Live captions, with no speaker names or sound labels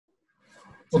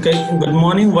Okay, good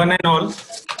morning, one and all.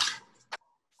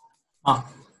 Ah,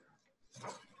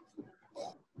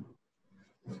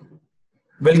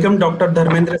 Welcome, Dr.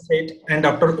 Dharmendra Sheth and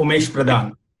Dr. Umesh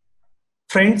Pradhan.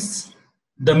 Friends,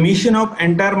 the mission of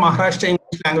entire Maharashtra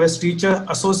English Language Teacher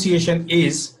Association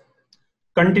is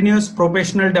continuous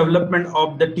professional development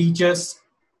of the teachers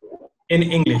in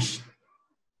English.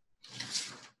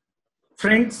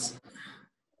 Friends,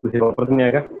 तुझे वापस नहीं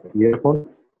आएगा earphone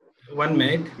 1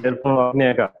 minute. Earphone वापस नहीं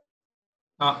आएगा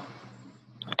Ah,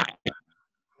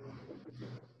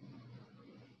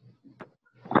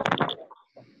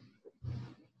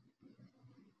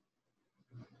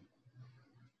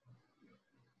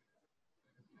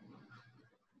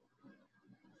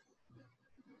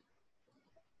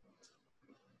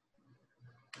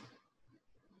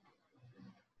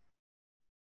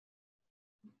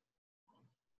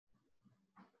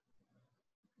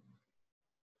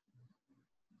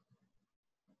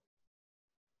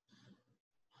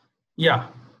 yeah.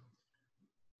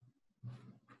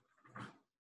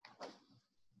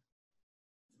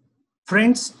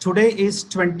 Friends, today is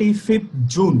 25th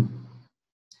June.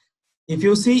 If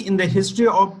you see in the history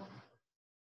of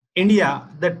India,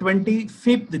 the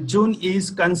 25th June is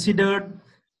considered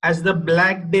as the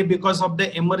Black Day because of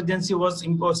the emergency was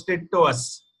imposed to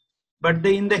us. But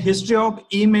in the history of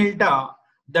eMELTA,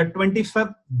 the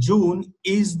 25th June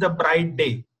is the bright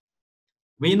day.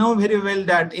 We know very well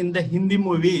that in the Hindi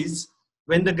movies,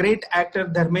 when the great actor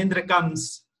Dharmendra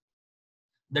comes,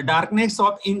 the darkness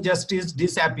of injustice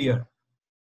disappear.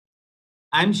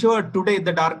 I'm sure today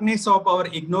the darkness of our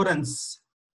ignorance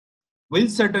will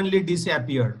certainly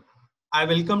disappear. I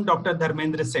welcome Dr.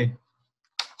 Dharmendra Sheth.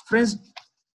 Friends,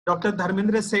 Dr.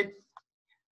 Dharmendra Sheth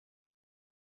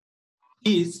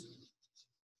is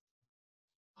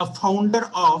a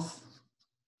founder of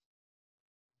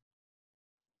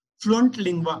Fluent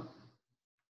Lingua,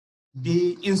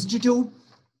 the Institute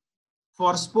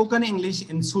for Spoken English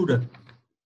in Surat.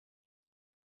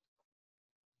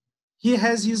 He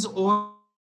has his own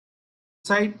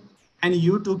site and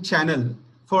YouTube channel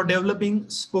for developing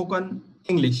spoken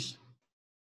English.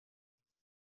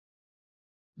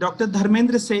 Dr.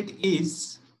 Dharmendra Sheth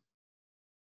is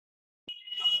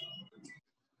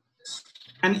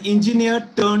an engineer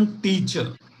turned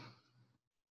teacher.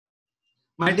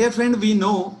 My dear friend, we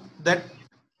know that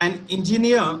an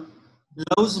engineer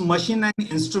loves machine and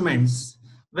instruments,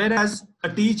 whereas a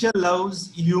teacher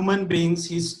loves human beings,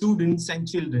 his students and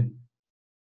children.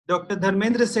 Dr.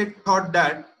 Dharmendra Sheth thought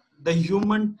that the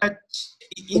human touch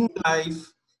in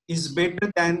life is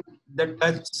better than the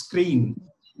touch screen.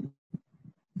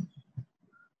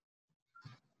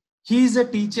 He is a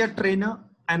teacher trainer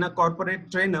and a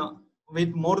corporate trainer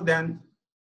with more than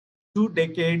 2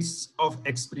 decades of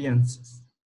experiences.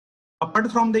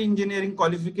 Apart from the engineering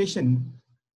qualification,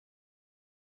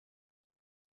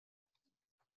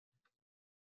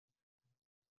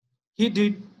 he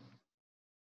did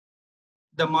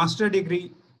the master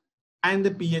degree and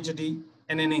the PhD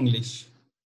in English.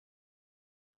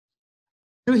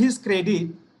 To his credit,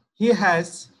 he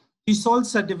has TESOL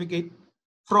certificate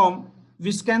from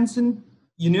Wisconsin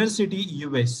University,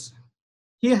 US.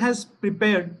 He has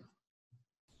prepared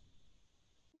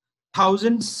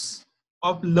thousands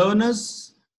of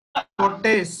learners for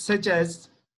tests such as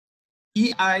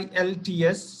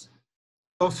EILTS,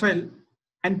 TOEFL,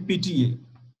 and PTA.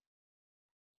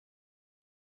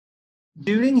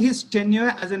 During his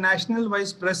tenure as a National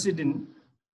Vice President,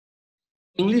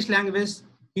 English Language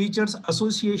Teachers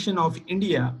Association of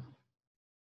India,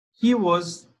 he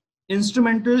was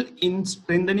instrumental in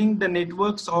strengthening the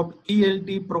networks of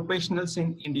ELT professionals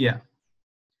in India.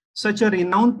 Such a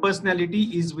renowned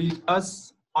personality is with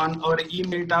us on our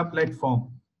eMELTA platform.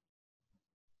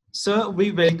 Sir,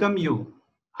 we welcome you.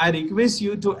 I request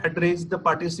you to address the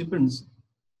participants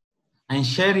and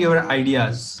share your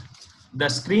ideas. The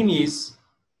screen is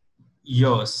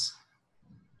yours.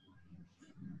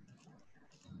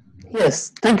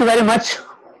 Yes, thank you very much.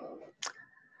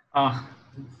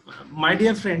 My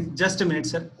dear friend, just a minute,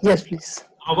 sir. Yes, please.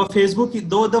 Our Facebook,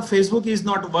 though the Facebook is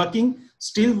not working,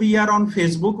 still we are on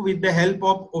Facebook with the help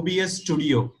of OBS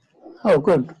Studio. Oh,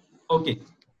 good. Okay.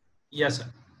 Yes, sir.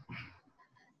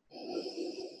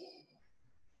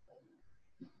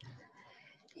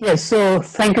 Yes, so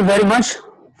thank you very much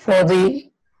for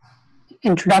the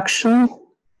introduction.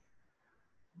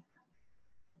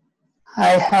 I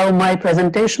have my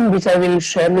presentation which I will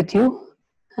share with you,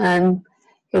 and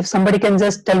if somebody can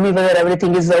just tell me whether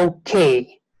everything is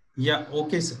okay. Yeah,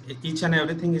 okay, sir. Each and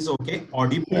everything is okay.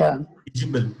 Audible, Yeah.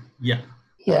 visible. Yeah.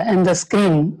 Yeah, and the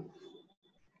screen,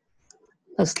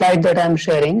 the slide that I'm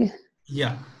sharing.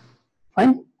 Yeah.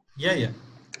 Fine? Yeah, yeah.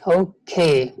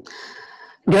 Okay.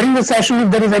 During the session,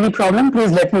 if there is any problem,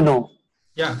 please let me know.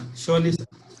 Yeah, surely, sir.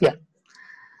 Yeah.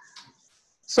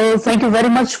 So thank you very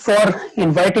much for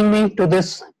inviting me to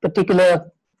this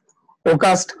particular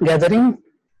August gathering.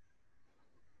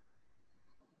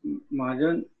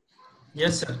 Mahajan,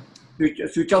 Yes, sir.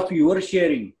 switch off your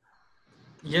sharing.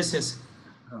 Yes, yes.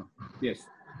 Yes.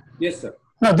 Yes, sir.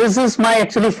 Now, this is my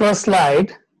actually first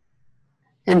slide.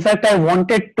 In fact, I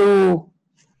wanted to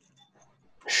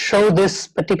show this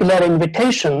particular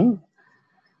invitation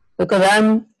because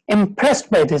I'm impressed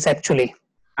by this actually.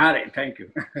 All right. Thank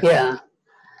you. Yeah.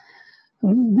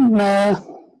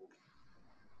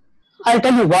 I'll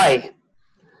tell you why.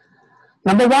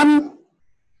 Number one,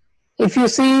 if you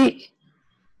see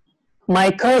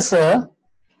my cursor,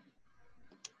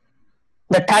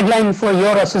 the tagline for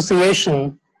your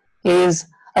association is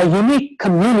a unique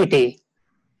community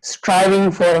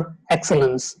striving for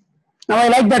excellence. Now, I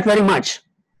like that very much.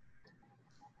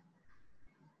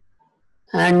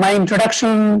 And my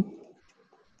introduction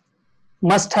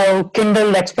must have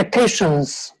kindled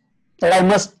expectations that I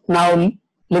must now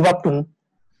live up to.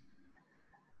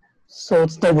 So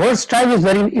the word strive is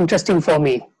very interesting for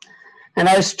me. And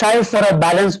I strive for a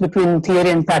balance between theory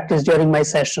and practice during my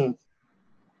session.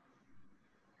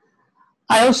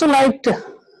 I also liked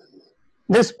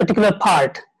this particular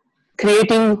part,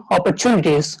 creating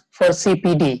opportunities for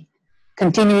CPD,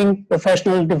 continuing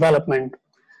professional development.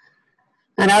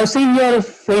 And I've seen your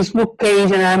Facebook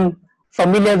page and I'm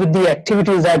familiar with the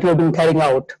activities that you've been carrying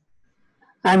out.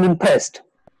 I'm impressed.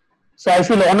 So I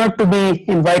feel honored to be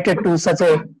invited to such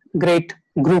a great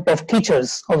group of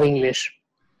teachers of English.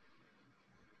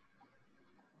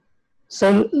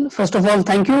 So first of all,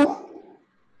 thank you.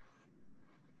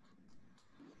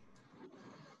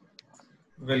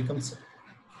 Welcome, sir.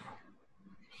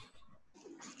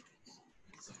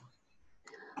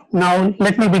 Now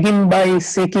let me begin by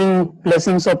seeking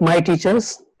blessings of my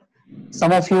teachers.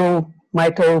 Some of you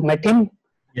might have met him.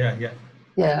 Yeah,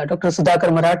 Dr.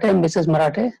 Sudhakar Marathe and Mrs.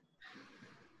 Marathe.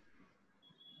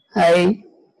 I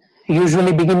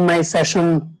usually begin my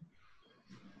session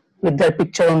with their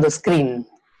picture on the screen.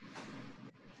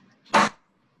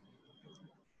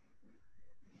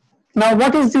 Now,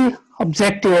 what is the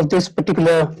objective of this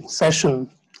particular session?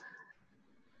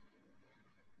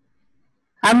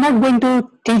 I'm not going to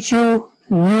teach you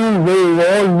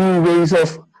all new ways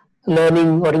of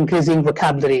learning or increasing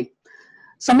vocabulary.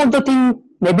 Some of the things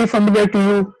may be familiar to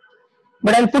you,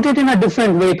 but I'll put it in a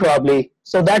different way probably.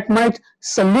 So that might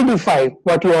solidify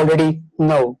what you already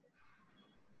know.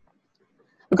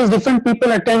 Because different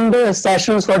people attend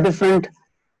sessions for different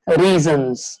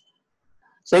reasons.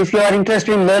 So if you are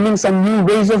interested in learning some new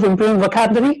ways of improving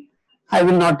vocabulary, I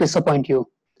will not disappoint you.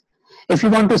 If you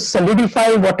want to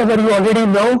solidify whatever you already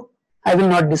know, I will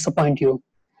not disappoint you.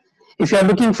 If you are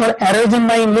looking for errors in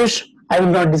my English, I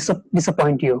will not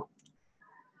disappoint you.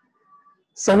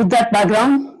 So with that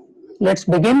background, let's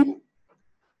begin.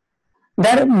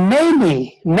 There may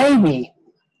be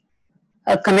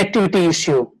a connectivity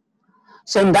issue.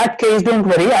 So in that case, don't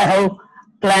worry, I have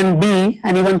plan B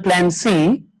and even plan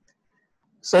C.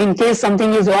 So in case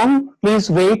something is wrong, please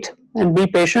wait and be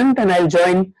patient and I'll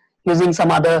join using some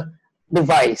other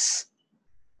device.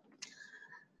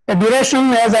 The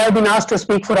duration, as I have been asked to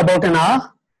speak for about an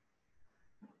hour.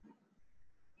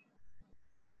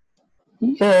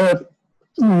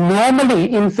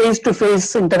 Normally in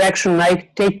face-to-face interaction, I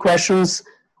take questions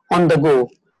on the go.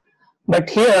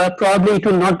 But here, probably it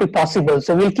will not be possible.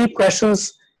 So we'll keep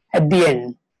questions at the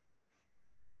end.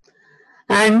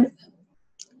 And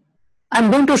I'm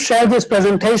going to share this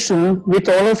presentation with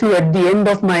all of you at the end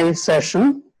of my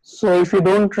session. So if you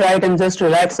don't write and just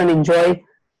relax and enjoy,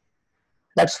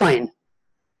 that's fine.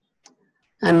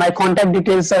 And my contact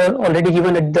details are already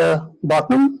given at the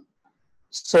bottom.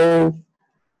 So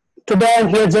today I'm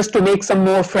here just to make some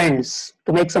more friends,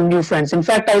 to make some new friends. In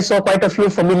fact, I saw quite a few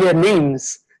familiar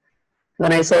names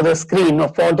when I saw the screen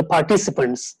of all the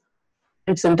participants.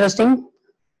 It's interesting.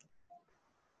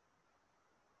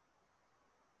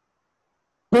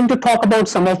 I'm going to talk about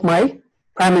some of my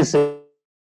premises,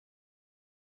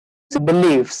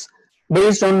 beliefs,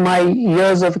 based on my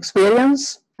years of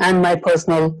experience and my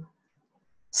personal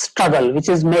struggle, which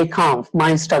is Mein Kampf,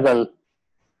 my struggle.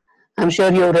 I'm sure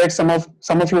you have read some of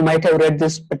you might have read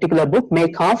this particular book,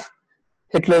 Mein Kampf,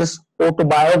 Hitler's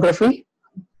autobiography,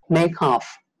 Mein Kampf,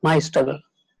 my struggle.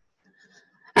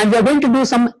 And we are going to do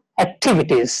some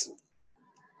activities.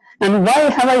 And why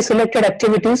have I selected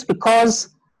activities? Because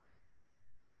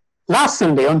last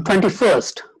Sunday on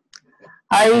 21st,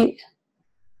 I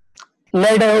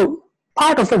led a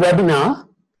part of a webinar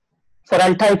for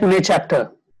Altai Pune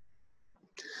chapter.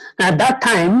 At that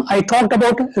time, I talked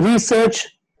about research,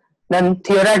 then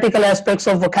theoretical aspects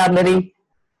of vocabulary.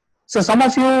 So some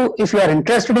of you, if you are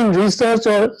interested in research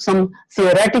or some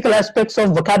theoretical aspects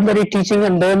of vocabulary teaching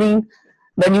and learning,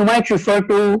 then you might refer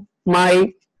to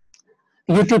my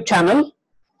YouTube channel,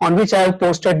 on which I have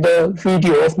posted the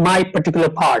video of my particular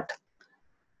part.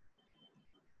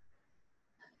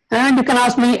 And you can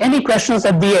ask me any questions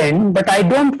at the end, but I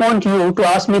don't want you to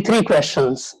ask me 3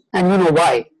 questions, and you know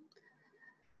why.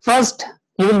 First,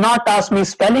 you will not ask me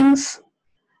spellings,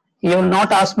 you will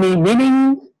not ask me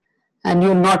meaning, and you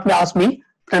will not ask me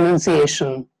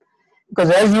pronunciation.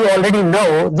 Because as you already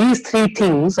know, these 3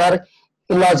 things are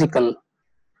illogical,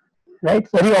 right?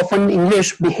 Very often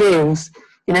English behaves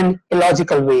in an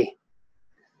illogical way.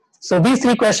 So these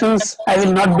 3 questions I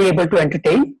will not be able to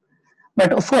entertain.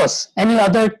 But of course, any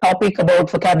other topic about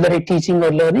vocabulary teaching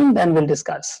or learning, then we'll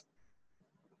discuss.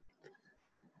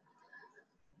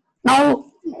 Now,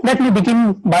 let me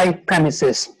begin by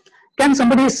premises. Can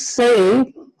somebody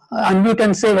say, unmute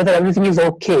and say whether everything is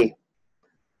okay?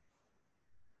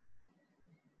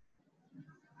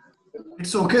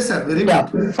 It's okay, sir. Very Yeah,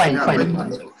 good. fine, Yeah, fine, very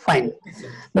good. fine.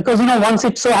 Because once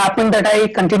it so happened that I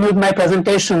continued my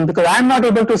presentation, because I'm not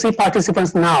able to see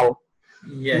participants now.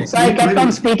 Yeah. So I kept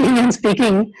on speaking and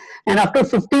speaking, and after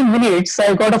 15 minutes,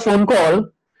 I got a phone call,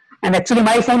 and actually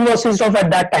my phone was switched off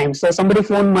at that time. So somebody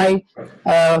phoned my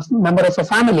member of the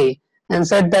family and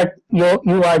said that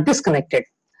you are disconnected.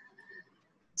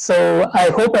 So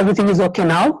I hope everything is okay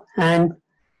now. And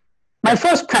my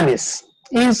first premise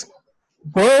is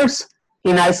words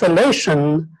in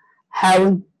isolation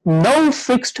have no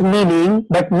fixed meaning,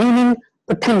 but meaning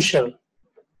potential.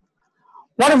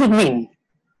 What does it mean?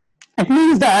 It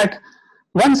means that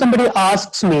when somebody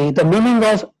asks me the meaning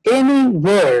of any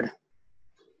word,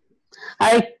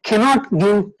 I cannot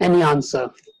give any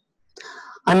answer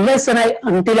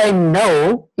until I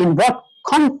know in what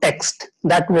context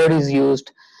that word is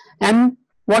used and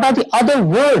what are the other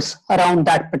words around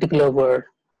that particular word.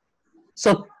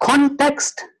 So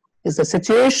context is the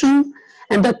situation,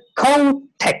 and the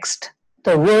context,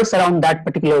 the words around that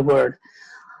particular word.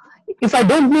 If I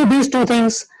don't know these 2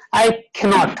 things, I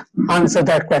cannot answer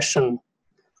that question.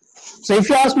 So if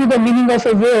you ask me the meaning of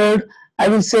a word, I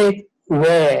will say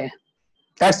where.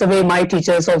 That's the way my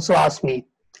teachers also ask me,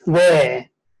 where,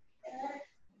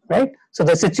 right? So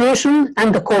the situation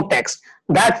and the context,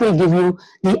 that will give you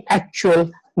the actual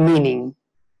meaning.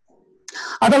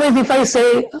 Otherwise,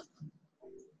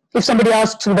 if somebody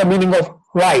asks me the meaning of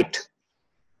right,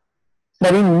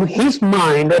 then in his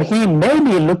mind, or he may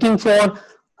be looking for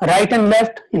right and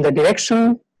left in the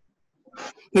direction.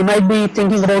 He might be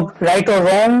thinking about right or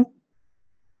wrong,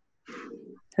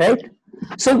 right?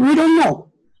 So we don't know.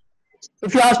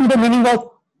 If you ask me the meaning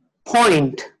of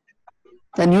point,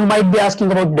 then you might be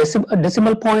asking about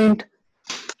decimal point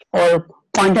or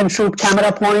point and shoot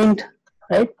camera point,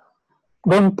 right?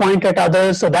 Don't point at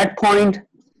others, so that point.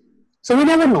 So we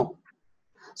never know.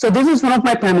 So this is one of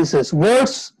my premises.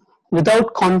 Words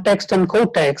without context and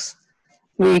context,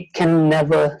 we can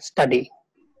never study.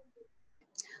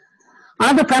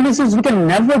 Another premise is we can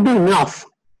never do enough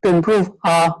to improve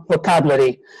our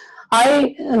vocabulary.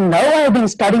 I know I have been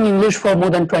studying English for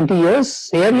more than 20 years,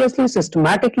 seriously,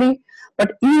 systematically,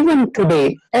 but even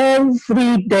today,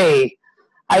 every day,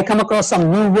 I come across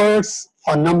some new words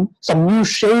or some new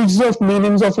shades of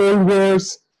meanings of old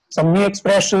words, some new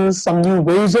expressions, some new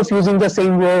ways of using the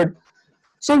same word.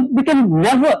 So we can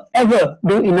never ever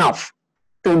do enough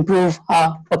to improve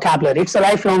our vocabulary. It's a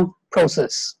lifelong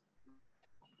process.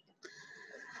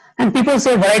 And people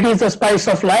say variety is the spice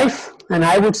of life, and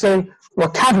I would say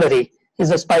vocabulary is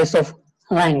the spice of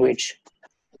language.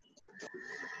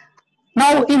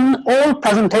 Now, in all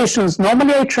presentations,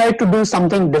 normally I try to do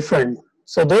something different.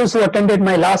 So those who attended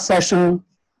my last session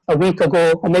a week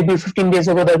ago, or maybe 15 days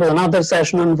ago, there was another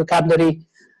session on vocabulary.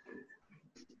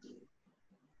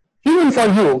 Even for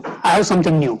you, I have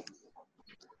something new.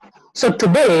 So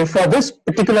today, for this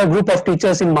particular group of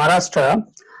teachers in Maharashtra,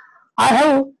 I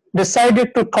have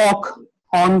decided to talk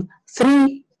on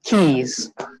 3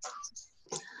 keys.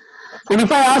 And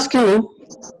if I ask you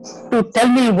to tell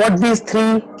me what these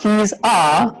 3 keys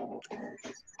are,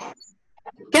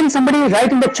 can somebody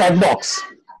write in the chat box,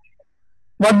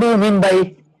 what do you mean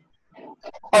by,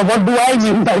 or what do I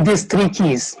mean by these 3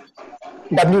 keys,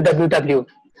 www.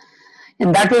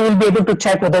 And that way we'll be able to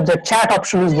check whether the chat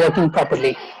option is working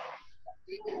properly.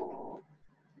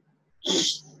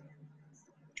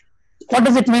 What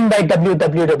does it mean by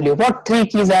www? What 3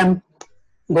 keys I'm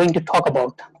going to talk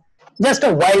about? Just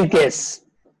a wild guess.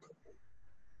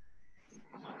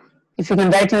 If you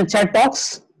can write in the chat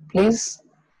box, please.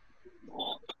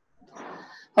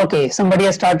 Okay, somebody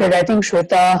has started. I think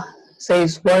Shweta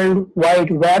says World Wide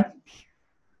Web.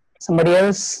 Somebody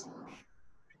else?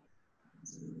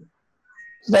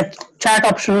 So that chat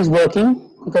option is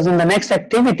working because in the next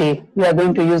activity, we are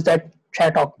going to use that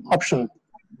chat option.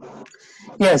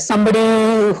 Yes, somebody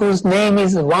whose name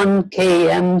is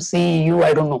 1KMCU,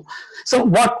 I don't know. So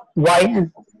what, why,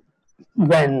 and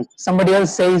when? Somebody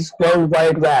else says World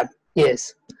Wide Web.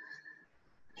 Yes.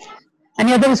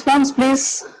 Any other response,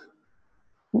 please?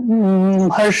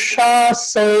 Harsha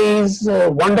says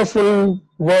wonderful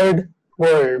word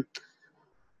world.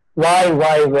 Why,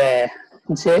 where?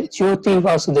 Jyoti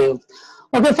Vasudev.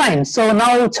 Okay, fine. So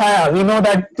now, Chaya, we know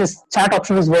that this chat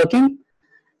option is working.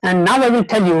 And now I will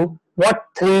tell you what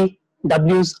 3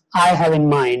 W's I have in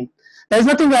mind. There is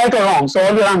nothing right or wrong, so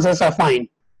all your answers are fine.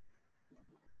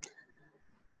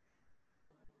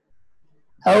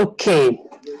 Okay,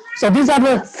 so these are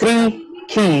the 3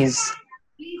 keys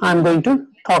I'm going to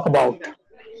talk about.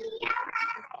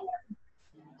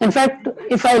 In fact,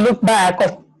 if I look back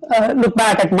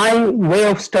at my way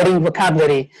of studying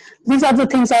vocabulary, these are the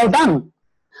things I've done.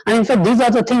 And in fact, these are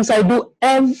the things I do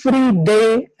every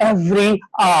day, every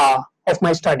hour of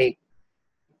my study.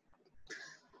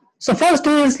 So first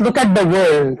is look at the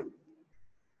world.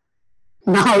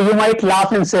 Now you might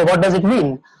laugh and say, what does it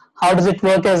mean? How does it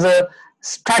work as a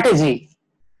strategy?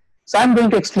 So I'm going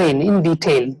to explain in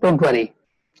detail, don't worry.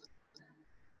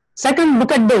 Second,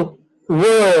 look at the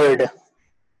word.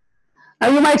 Now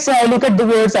you might say, I look at the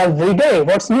words every day.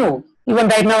 What's new? Even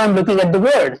right now I'm looking at the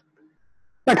word.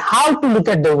 But how to look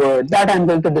at the word, that I'm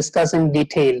going to discuss in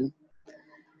detail.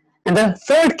 And the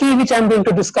third key which I'm going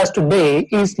to discuss today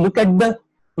is look at the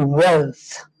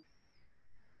wealth.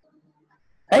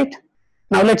 Right?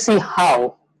 Now let's see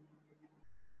how.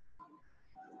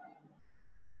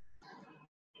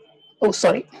 Oh,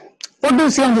 sorry. What do you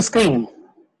see on the screen?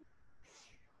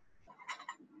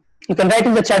 You can write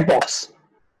in the chat box.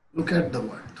 Look at the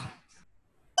word.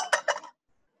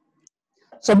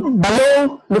 So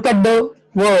below, look at the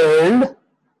world.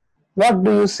 What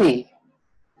do you see?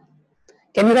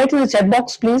 Can you write in the chat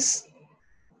box, please?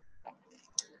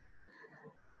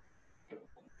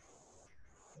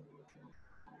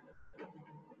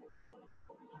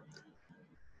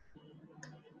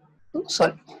 Oh,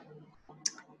 sorry.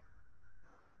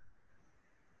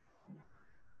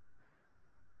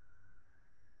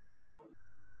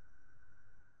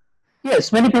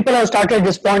 Yes, many people have started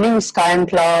responding. Sky and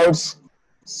Clouds,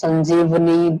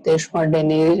 Sanjeevani,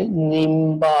 Deshpande,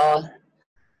 Nimba,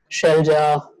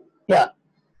 Shelja, yeah,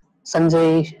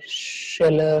 Sanjay,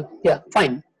 Sheller, yeah,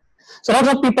 fine. So lots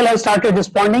of people have started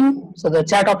responding. So the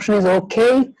chat option is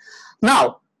okay.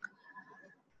 Now,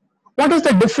 what is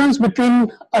the difference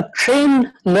between a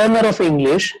trained learner of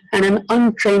English and an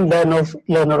untrained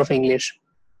learner of English?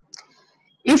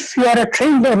 If you are a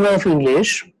trained learner of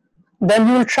English, then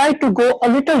you will try to go a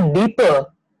little deeper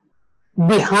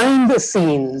behind the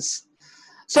scenes.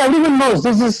 So everyone knows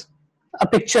this is a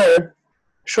picture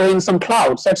showing some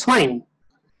clouds, that's fine.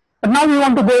 But now we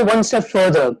want to go one step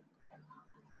further.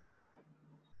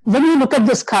 When you look at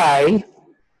the sky,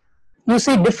 you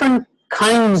see different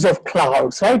kinds of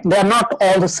clouds, right? They are not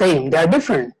all the same, they are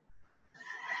different.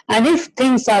 And if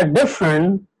things are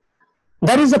different,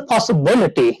 there is a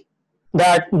possibility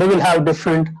that they will have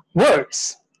different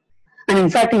words. And in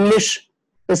fact, English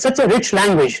is such a rich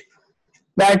language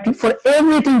that for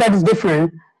everything that is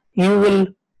different, you will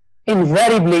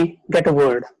invariably get a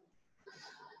word.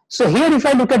 So here, if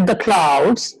I look at the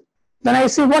clouds, then I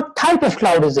see what type of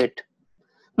cloud is it.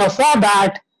 Now for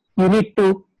that, you need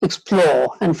to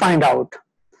explore and find out.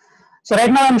 So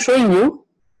right now I'm showing you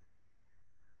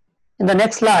in the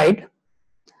next slide,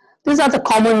 these are the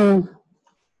common,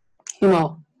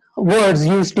 words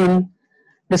used in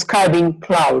describing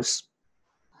clouds.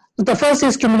 The first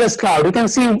is cumulus cloud. You can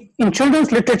see in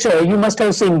children's literature, you must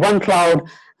have seen one cloud,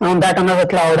 and on that another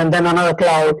cloud, and then another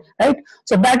cloud, right?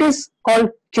 So that is called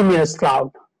cumulus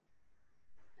cloud.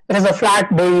 It has a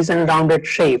flat base and rounded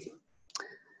shape.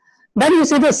 Then you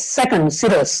see the second,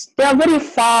 cirrus. They are very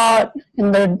far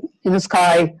in the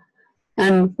sky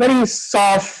and very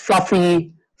soft,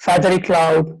 fluffy, feathery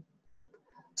cloud.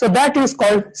 So that is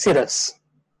called cirrus.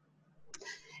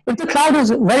 If the cloud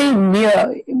is very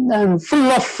near and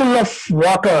full of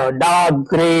water, dark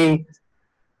gray,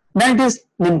 then it is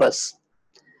nimbus.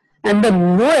 And the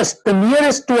nearest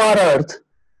to our Earth,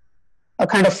 a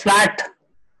kind of flat,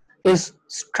 is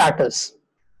stratus.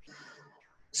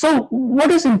 So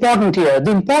what is important here?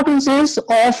 The importance is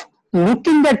of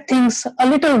looking at things a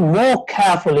little more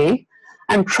carefully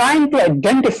and trying to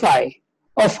identify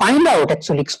or find out,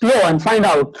 actually explore and find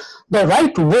out the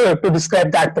right word to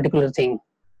describe that particular thing.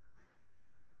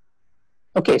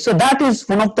 Okay, so that is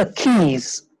one of the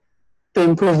keys to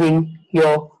improving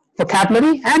your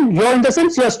vocabulary, and your, in the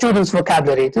sense, your students'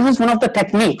 vocabulary. This is one of the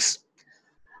techniques.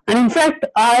 And in fact,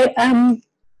 I am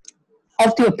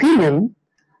of the opinion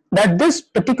that this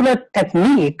particular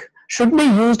technique should be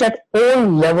used at all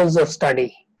levels of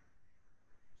study.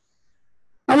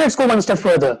 Now let's go one step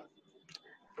further.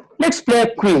 Let's play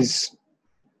a quiz.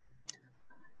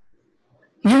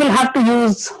 You will have to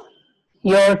use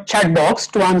your chat box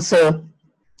to answer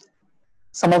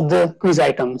some of the quiz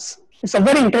items. It's a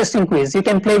very interesting quiz. You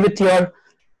can play with your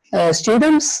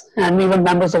students and even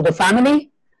members of the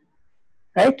family,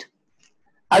 right?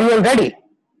 Are you all ready?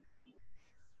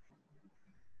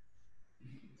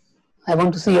 I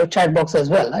want to see your chat box as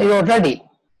well. Are you all ready?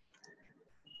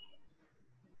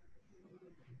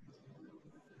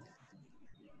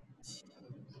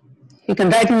 You can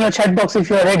write in your chat box if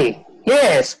you are ready.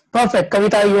 Yes, perfect.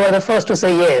 Kavita, you are the first to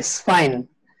say yes. Fine.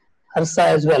 Harsa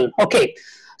as well. Okay.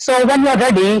 So when you are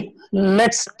ready,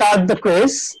 let's start the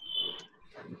quiz.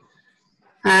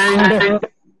 And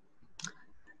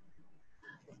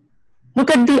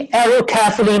look at the arrow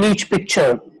carefully in each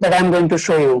picture that I'm going to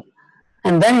show you.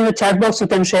 And then in the chat box, you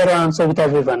can share your answer with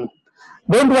everyone.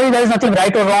 Don't worry, there is nothing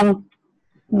right or wrong.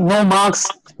 No marks,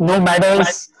 no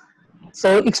medals.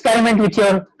 So experiment with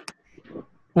your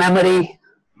memory,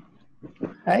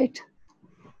 right?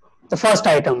 The first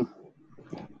item.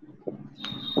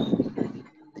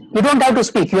 You don't have to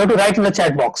speak, you have to write in the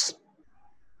chat box.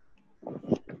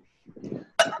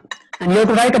 And you have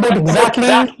to write about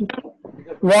exactly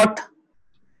what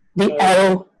the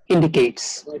arrow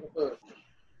indicates.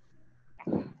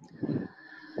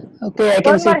 Okay, I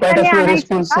can see quite a few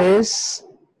responses.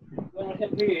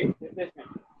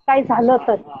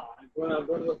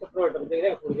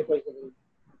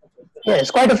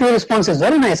 Yes, quite a few responses.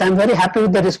 Very nice. I'm very happy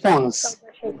with the response.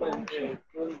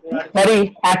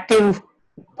 Very active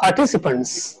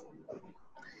participants.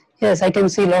 Yes, I can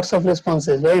see lots of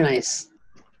responses. Very nice.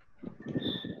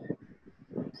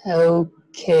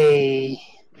 Okay.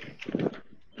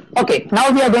 Okay, now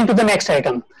we are going to the next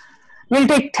item. We'll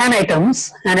take 10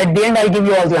 items and at the end I'll give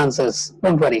you all the answers.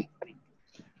 Don't worry.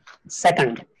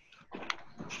 Second.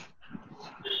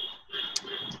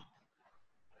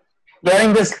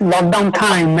 During this lockdown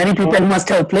time, many people must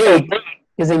have played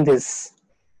using this.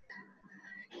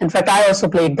 In fact, I also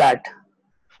played that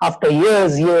after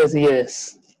years. You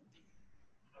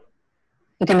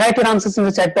can write your answers in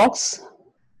the chat box.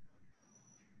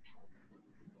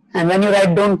 And when you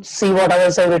write, don't see what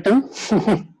others have written.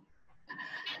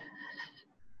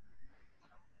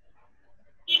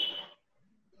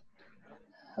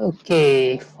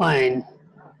 Okay, fine.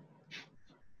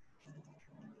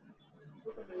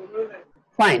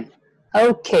 Fine.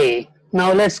 Okay,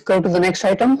 now let's go to the next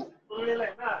item.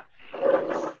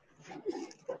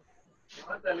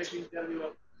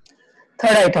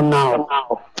 Third item now.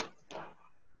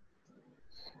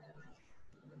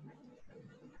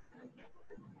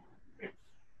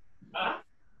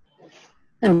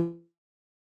 And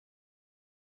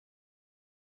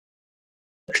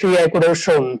tree I could have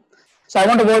shown. So I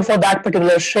want to vote for that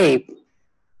particular shape.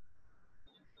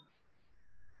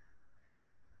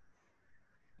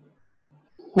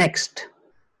 Next.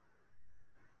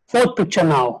 Fourth picture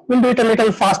now. We'll do it a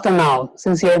little faster now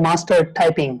since you have mastered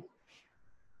typing.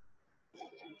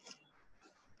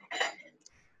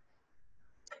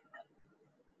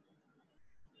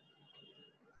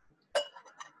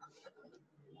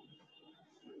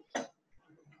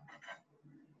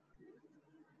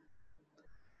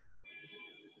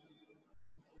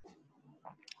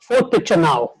 Fourth picture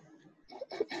now.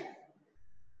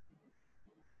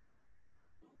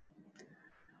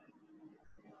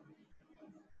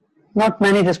 Not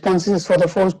many responses for the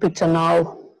fourth picture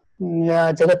now.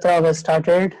 Yeah, Jagatrav has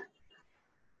started.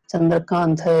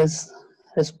 Chandrakant has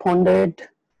responded.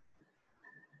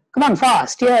 Come on,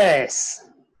 fast. Yes.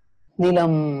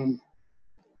 Neelam.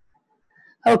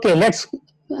 Okay, let's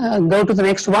go to the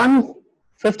next one.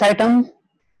 Fifth item.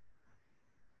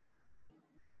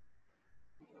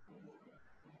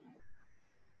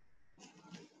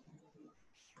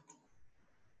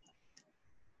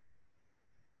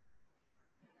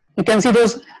 You can see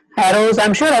those arrows.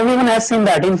 I'm sure everyone has seen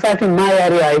that. In fact, in my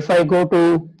area, if I go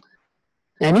to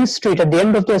any street, at the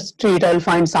end of the street, I'll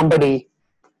find somebody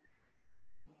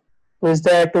who is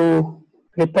there to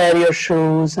repair your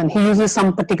shoes, and he uses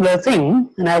some particular thing,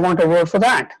 and I want a word for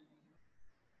that.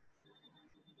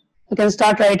 You can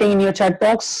start writing in your chat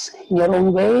box in your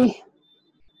own way.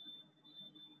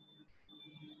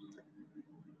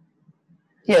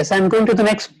 Yes, I'm going to the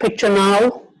next picture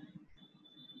now.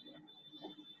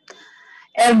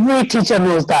 Every teacher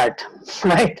knows that.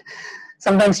 right?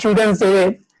 Sometimes students,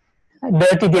 they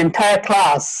dirty the entire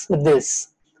class with this.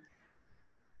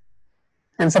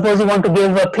 And suppose you want to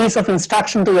give a piece of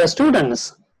instruction to your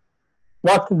students,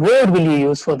 what word will you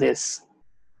use for this?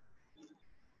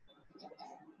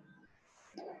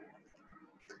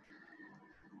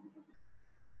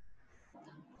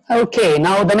 Okay,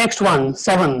 now the next one,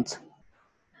 7th.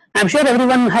 I'm sure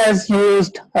everyone has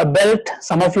used a belt.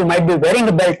 Some of you might be wearing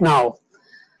a belt now.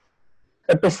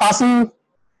 But to fasten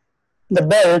the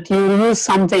belt, you use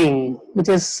something which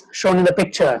is shown in the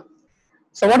picture.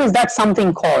 So what is that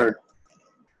something called?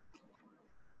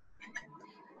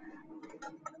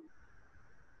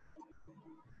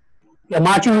 You're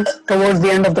marching towards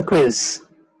the end of the quiz.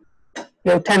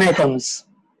 You have 10 items.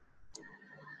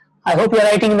 I hope you're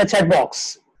writing in the chat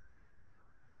box.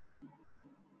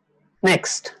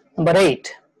 Next, number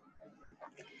 8.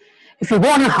 If you go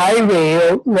on a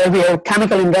highway where we have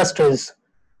chemical industries,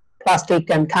 plastic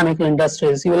and chemical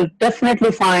industries, you will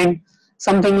definitely find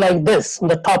something like this on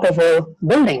the top of a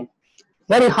building,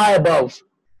 very high above.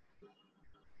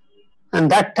 And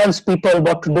that tells people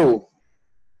what to do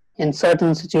in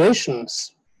certain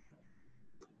situations.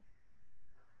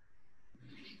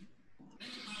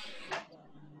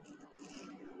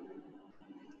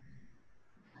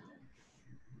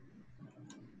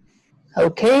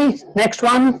 Okay, next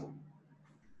one.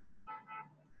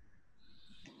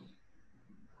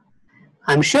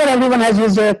 I'm sure everyone has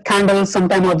used a candle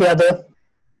sometime or the other,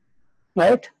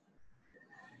 right?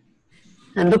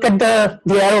 And look at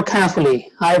the arrow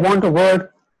carefully. I want a word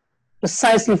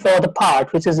precisely for the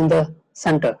part which is in the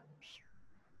center.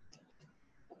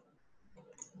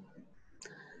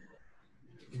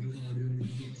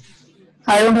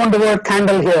 I don't want the word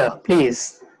candle here,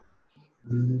 please.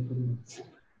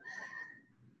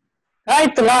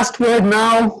 Right, the last word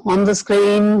now on the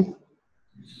screen.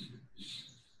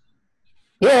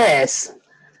 Yes.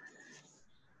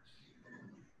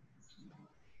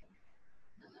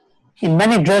 In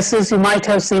many dresses, you might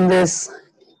have seen this.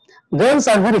 Girls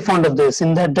are very fond of this.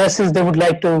 In their dresses, they would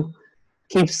like to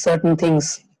keep certain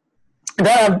things.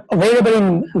 They are available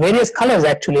in various colors,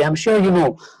 actually. I'm sure you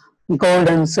know, gold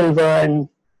and silver and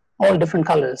all different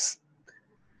colors.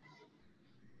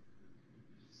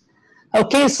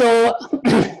 Okay, so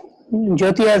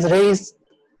Jyoti has raised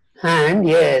hand.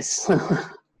 Yes.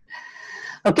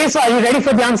 Okay, so are you ready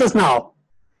for the answers now?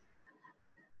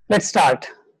 Let's start.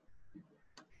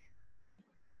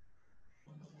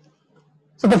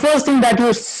 So the first thing that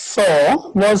you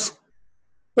saw was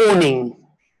owning.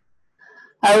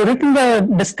 I have written the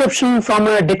description from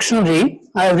a dictionary.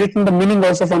 I have written the meaning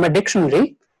also from a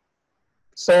dictionary.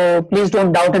 So please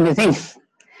don't doubt anything.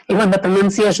 Even the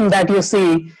pronunciation that you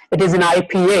see, it is in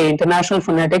IPA, International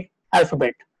Phonetic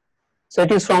Alphabet. So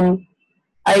it is from,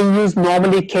 I use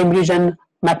normally Cambridge and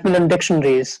Macmillan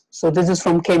dictionaries. So this is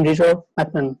from Cambridge or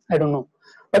Macmillan, I don't know.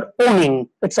 But owning,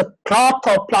 it's a cloth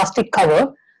or plastic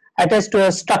cover attached to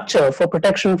a structure for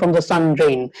protection from the sun and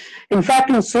rain. In fact,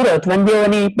 in Surat, when we have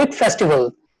any big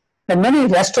festival, then many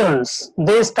restaurants,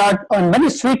 they start on many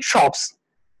sweet shops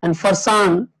and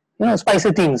farsan,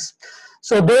 spicy things.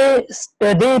 So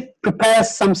they prepare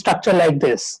some structure like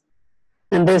this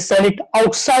and they sell it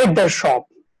outside their shop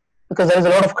because there is a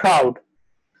lot of crowd.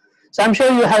 So I'm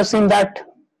sure you have seen that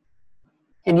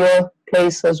in your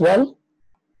place as well.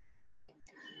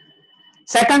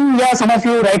 Second, yeah, some of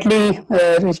you rightly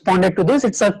responded to this.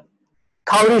 It's a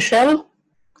cowrie shell.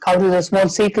 Cowrie is a small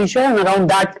sea creature, and around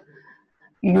that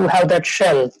you have that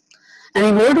shell. And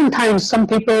in olden times, some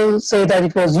people say that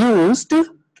it was used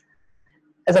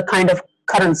as a kind of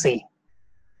currency.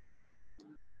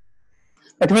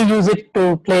 But we use it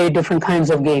to play different kinds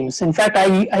of games. In fact,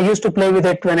 I used to play with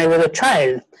it when I was a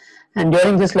child. And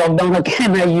during this lockdown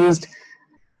again, I used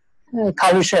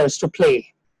cowrie shells to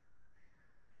play.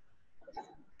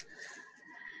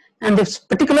 And this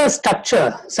particular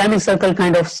structure, semicircle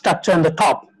kind of structure on the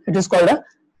top, it is called a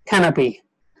canopy.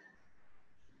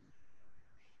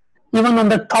 Even on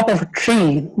the top of a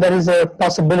tree, there is a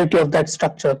possibility of that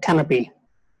structure, canopy.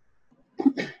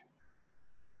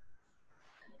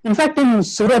 In fact, in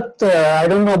Surat, I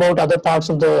don't know about other parts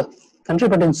of the country,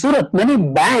 but in Surat, many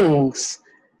banks,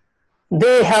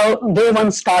 they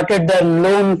once started their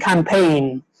loan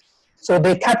campaign. So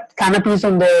they kept canopies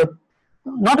on the,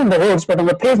 not on the roads, but on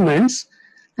the pavements,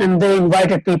 and they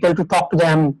invited people to talk to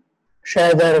them,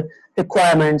 share their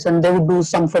requirements, and they would do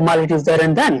some formalities there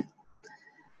and then.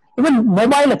 Even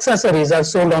mobile accessories are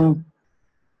sold on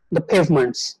the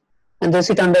pavements, and they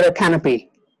sit under a canopy.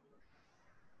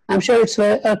 I'm sure it's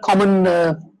a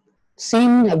common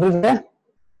scene everywhere.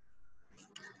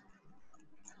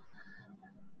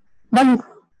 Then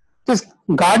this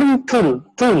garden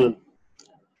tool,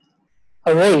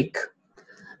 a rake.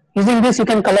 Using this, you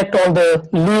can collect all the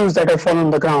leaves that have fallen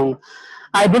on the ground.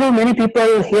 I believe many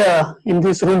people here in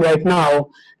this room right now,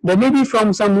 they may be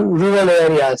from some rural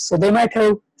areas, so they might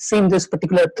have seen this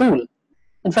particular tool.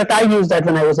 In fact, I used that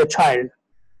when I was a child.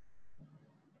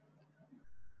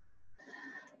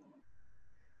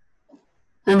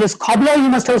 And this cobbler, you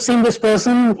must have seen this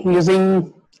person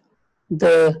using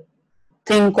the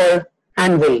thing called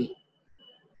anvil.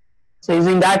 So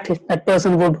using that, that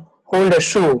person would hold a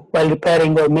shoe while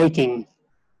repairing or making.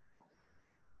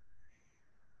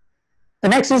 The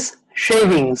next is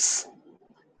shavings.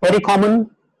 Very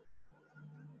common.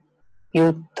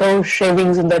 You throw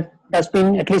shavings in the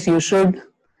dustbin, at least you should.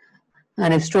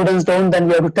 And if students don't, then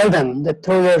we have to tell them that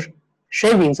throw your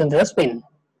shavings in the dustbin.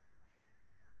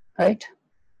 Right?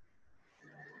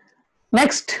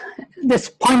 Next, this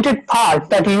pointed part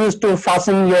that you use to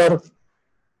fasten your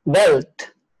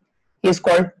belt is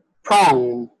called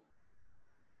prong.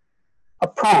 A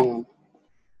prong.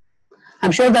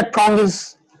 I'm sure that prong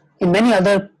is in many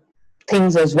other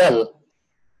things as well.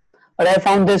 But I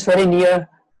found this very near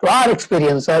to our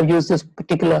experience, so I've used this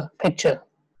particular picture.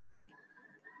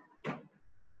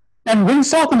 And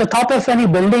windsock on the top of any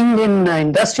building in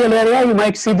industrial area, you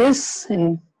might see this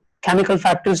in chemical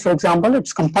factories, for example.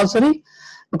 It's compulsory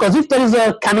because if there is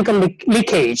a chemical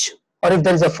leakage or if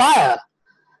there is a fire,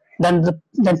 then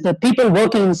the people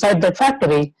working inside that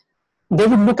factory, they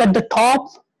would look at the top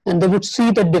and they would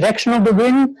see the direction of the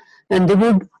wind and they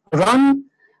would run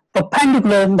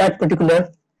perpendicular in that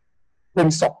particular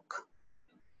windsock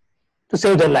to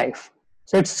save their life.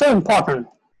 So it's so important.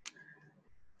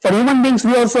 For human beings,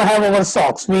 we also have our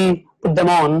socks. We put them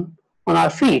on our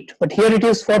feet, but here it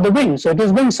is for the wind, so it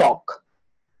is windsock.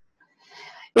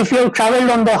 If you have traveled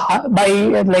on the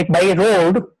by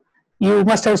road, you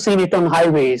must have seen it on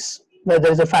highways where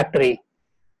there is a factory.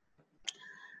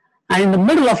 And in the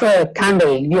middle of a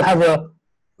candle, you have a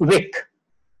wick,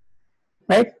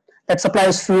 right? That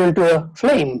supplies fuel to a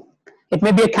flame. It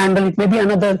may be a candle, it may be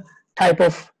another type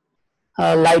of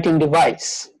lighting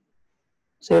device.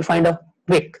 So you find a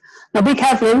wick. Now be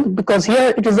careful because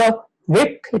here it is a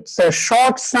wick, it's a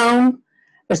short sound,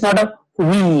 it's not a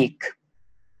weak.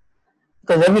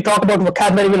 Because when we talk about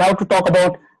vocabulary, we'll have to talk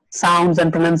about sounds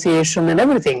and pronunciation and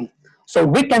everything. So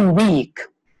wick and weak,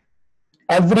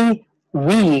 every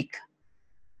week,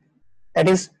 that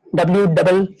is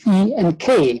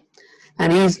W-E-E-K,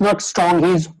 and he is not strong,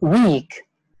 he is weak,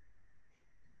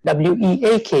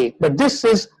 W-E-A-K, but this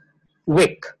is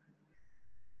wick.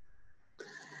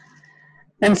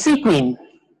 And sequin.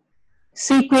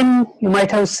 Sequin you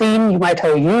might have seen, you might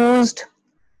have used,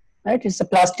 right? It's a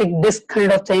plastic disc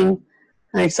kind of thing,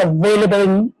 and it's available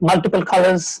in multiple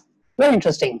colors. Very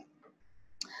interesting.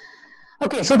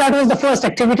 Okay, so that was the first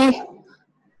activity.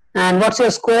 And what's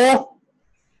your score?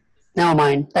 Never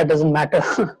mind, that doesn't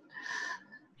matter.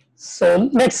 So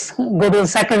let's go to the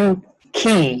second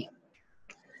key.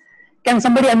 Can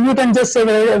somebody unmute and just say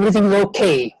that everything is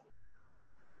okay?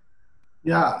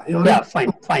 Yeah. Yeah,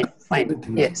 fine.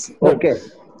 Yes. Okay.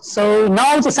 So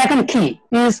now the second key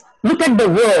is look at the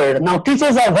word. Now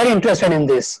teachers are very interested in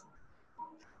this.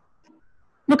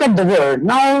 Look at the word.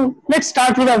 Now let's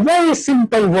start with a very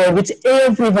simple word which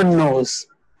everyone knows.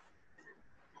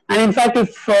 And in fact,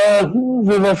 if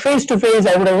we were face to face,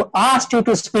 I would have asked you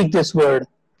to speak this word.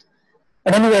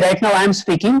 But anyway, right now I am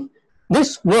speaking.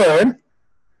 This word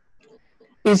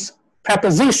is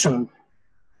preposition.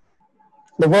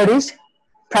 The word is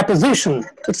preposition.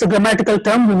 It's a grammatical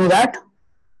term, we know that.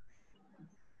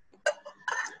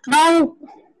 Now,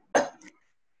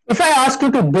 if I ask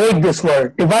you to break this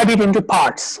word, divide it into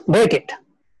parts, break it.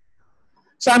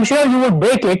 So I'm sure you would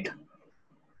break it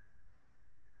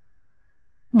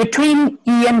between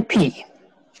E and P,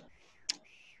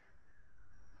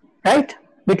 right?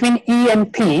 Between E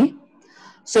and P.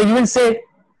 So you will say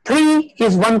pre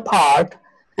is one part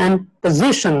and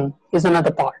position is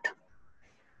another part.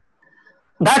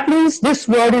 That means this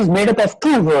word is made up of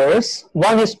two words.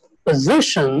 One is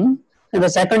position and the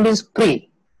second is pre.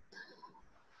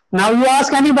 Now you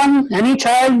ask anyone, any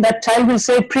child, that child will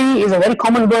say pre is a very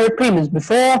common word. Pre means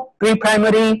before,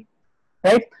 pre-primary,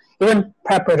 right? Even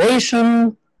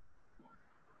preparation,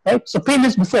 right? So pre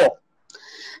means before.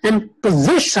 And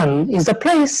position is the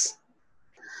place.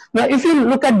 Now if you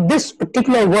look at this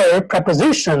particular word,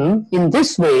 preposition, in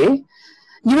this way,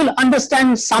 you will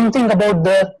understand something about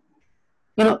the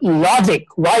logic,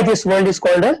 why this word is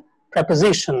called a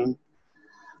preposition.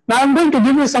 Now I'm going to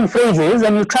give you some phrases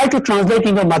and you try to translate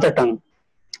in your mother tongue.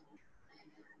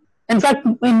 In fact,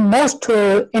 in most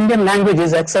Indian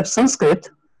languages except Sanskrit,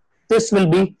 this will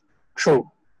be true.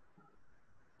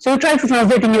 So you try to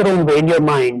translate in your own way, in your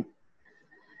mind.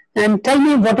 And tell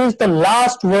me what is the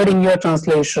last word in your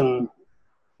translation.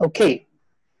 Okay.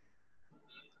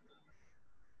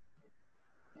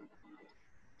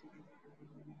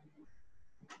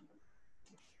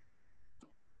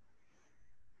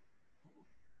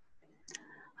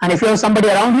 And if you have somebody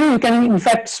around you, you can in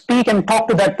fact speak and talk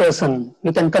to that person.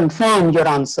 You can confirm your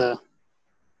answer.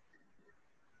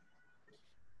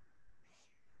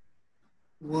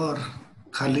 वर,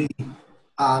 खाली,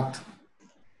 आत,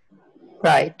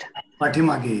 Right.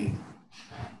 पाठीमागे.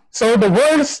 So the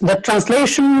words, the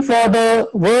translation for the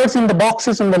words in the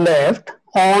boxes on the left,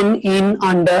 on, in,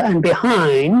 under, and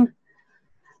behind,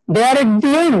 they are at the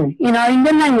end in our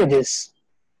Indian languages.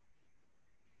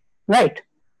 Right.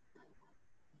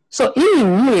 So in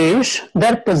English,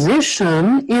 their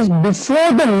position is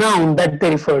before the noun that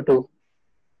they refer to.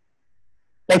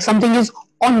 Like something is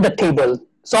on the table.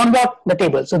 So on what? The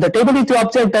table. So the table is the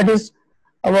object that is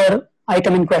our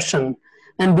item in question.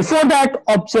 And before that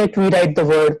object, we write the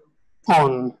word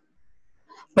on.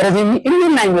 Whereas in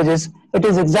Indian languages, it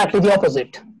is exactly the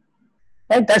opposite.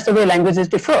 Right? That's the way languages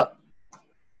differ.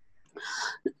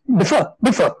 Differ.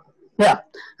 Yeah.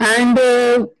 And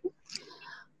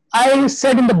I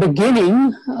said in the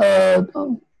beginning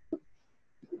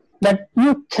that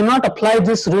you cannot apply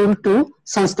this rule to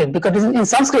Sanskrit, because in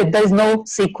Sanskrit there is no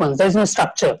sequence, there is no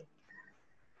structure.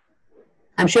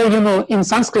 I'm sure you know in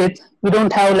Sanskrit we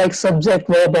don't have like subject,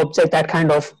 verb, object, that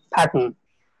kind of pattern.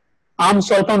 Am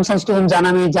swalpam sanskritam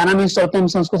janami, janami swalpam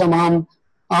sanskritam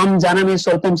am janami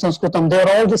swalpam sanskritam, they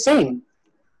are all the same.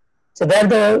 So there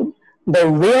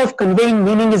the way of conveying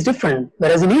meaning is different.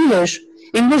 Whereas in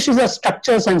English is a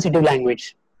structure sensitive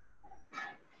language.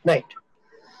 Right.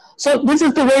 So this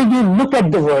is the way you look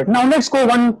at the word. Now let's go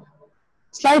one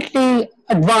slightly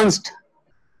advanced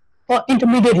or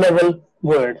intermediate level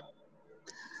word.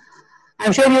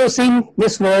 I'm sure you're seeing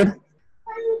this word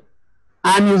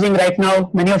I'm using right now.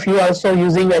 Many of you are also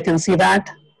using, I can see that.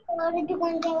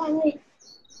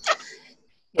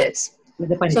 Yes.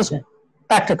 So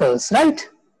spectacles, right?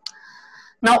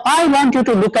 Now I want you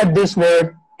to look at this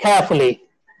word carefully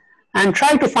and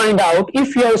try to find out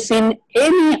if you have seen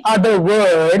any other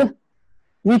word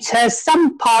which has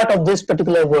some part of this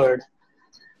particular word.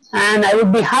 And I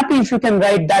would be happy if you can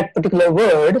write that particular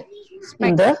word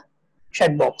in the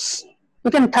chat box. You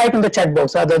can type in the chat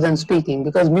box rather than speaking,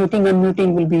 because muting and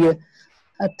unmuting will be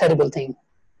a terrible thing.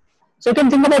 So you can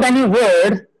think about any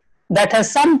word that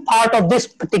has some part of this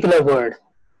particular word.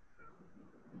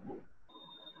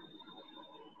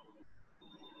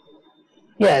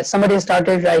 Yes, somebody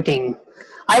started writing.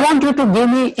 I want you to give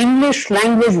me English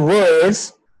language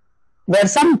words where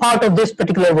some part of this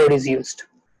particular word is used.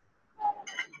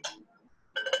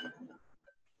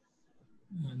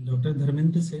 Dr.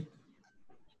 Dharmendra Sheth.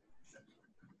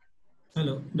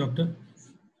 Hello, doctor.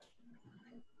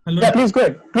 Hello. Yeah, please go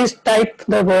ahead. Please type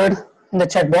the word in the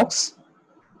chat box.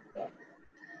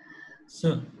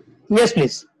 Sir. Yes,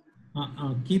 please.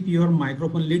 Keep your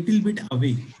microphone little bit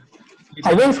away.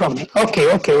 Away from me.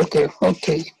 Okay.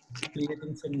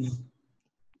 Creating some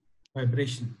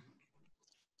vibration.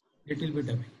 Little bit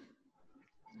away.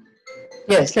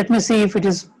 Yes, let me see if it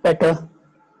is better.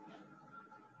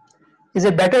 Is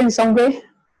it better in some way?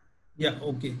 Yeah,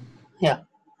 okay. Yeah.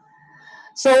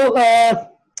 So,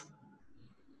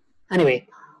 anyway,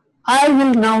 I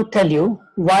will now tell you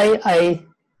why I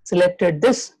selected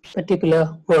this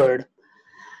particular word.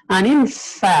 And in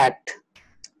fact,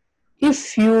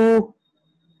 if you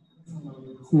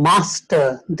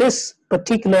master this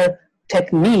particular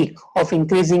technique of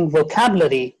increasing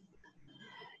vocabulary,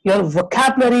 your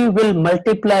vocabulary will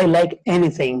multiply like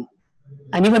anything,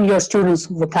 and even your students'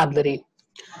 vocabulary.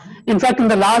 In fact, in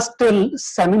the last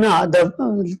seminar,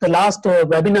 the last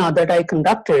webinar that I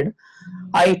conducted,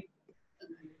 I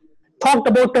talked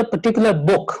about a particular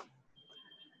book.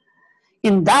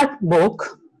 In that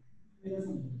book,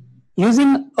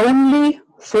 using only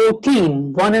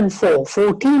 14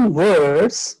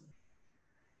 words,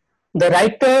 the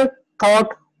writer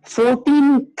taught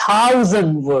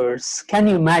 14,000 words. Can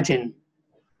you imagine?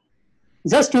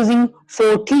 Just using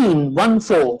 14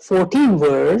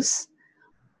 words,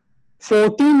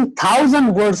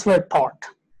 14,000 words were taught.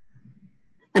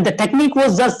 And the technique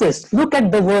was just this. Look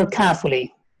at the word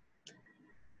carefully.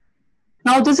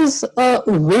 Now, this is a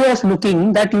way of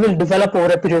looking that you will develop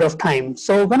over a period of time.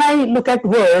 So when I look at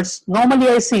words, normally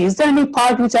I see, is there any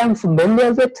part which I am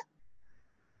familiar with?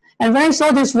 And when I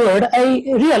saw this word, I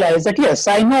realized that yes,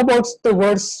 I know about the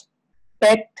word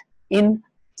spect in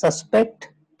suspect.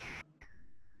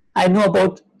 I know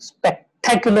about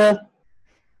spectacular.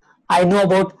 I know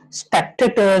about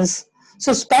spectators.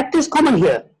 So spect is common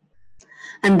here.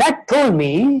 And that told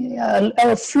me,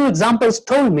 a few examples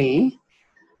told me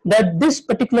that this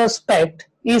particular spect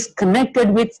is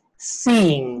connected with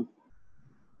seeing.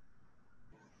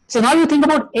 So now you think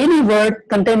about any word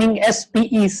containing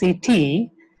S-P-E-C-T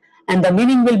and the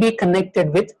meaning will be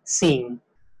connected with seeing.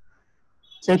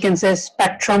 So you can say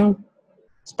spectrum,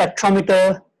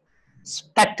 spectrometer,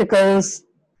 spectacles,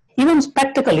 even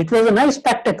spectacle. It was a nice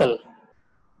spectacle,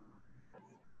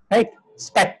 right?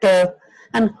 Spectre,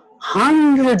 and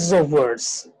hundreds of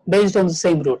words based on the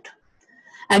same root.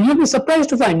 And you'll be surprised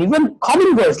to find even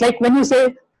common words, like when you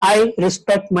say, I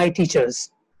respect my teachers.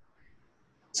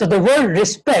 So the word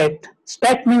respect,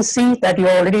 spect means see, that you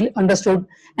already understood,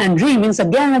 and re means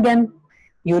again and again.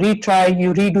 You retry,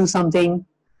 you redo something.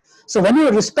 So when you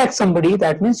respect somebody,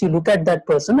 that means you look at that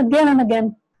person again and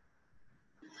again.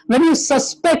 When you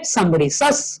suspect somebody,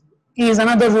 sus is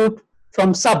another root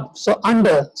from sub, so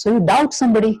under, so you doubt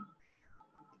somebody.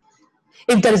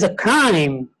 If there is a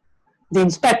crime, the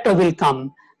inspector will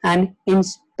come and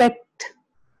inspect.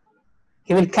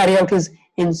 He will carry out his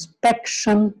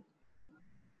inspection,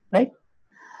 right?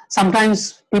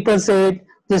 Sometimes people say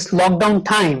this lockdown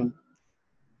time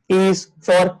is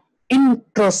for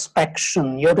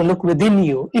introspection. You have to look within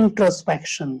you,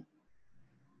 introspection.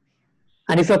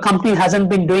 And if your company hasn't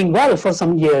been doing well for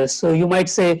some years, so you might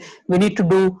say, we need to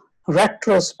do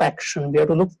retrospection. We have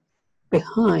to look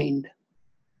behind.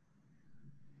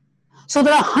 So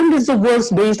there are hundreds of words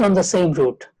based on the same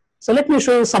root. So let me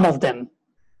show you some of them.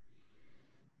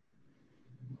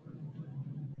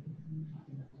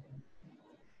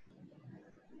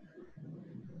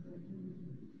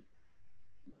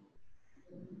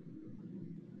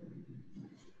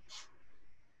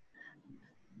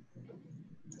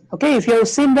 Okay, if you have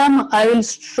seen them, I will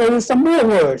show you some more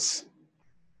words.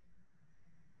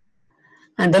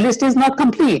 And the list is not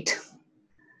complete.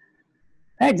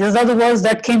 Right? These are the words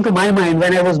that came to my mind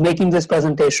when I was making this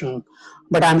presentation.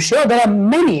 But I'm sure there are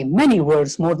many, many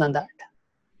words more than that.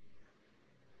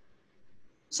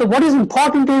 So what is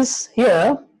important is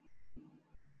here,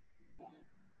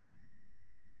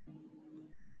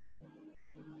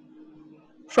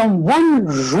 from one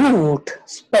root,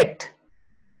 spect.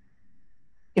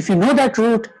 If you know that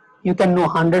root, you can know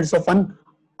hundreds of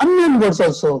unknown words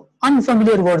also,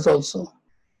 unfamiliar words also.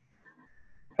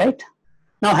 Right?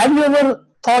 Now, have you ever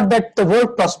thought that the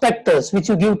word prospectus, which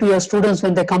you give to your students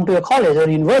when they come to your college or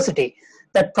university,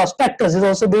 that prospectus is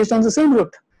also based on the same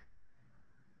root?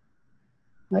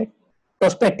 Right?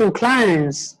 Prospective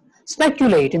clients,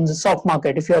 speculate in the stock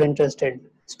market if you are interested,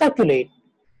 speculate.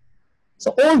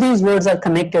 So all these words are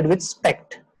connected with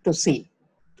spect, to see.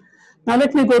 Now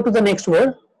let me go to the next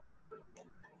word.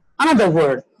 Another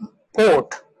word,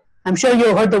 port. I'm sure you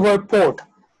have heard the word port.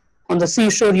 On the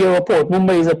seashore you have a port.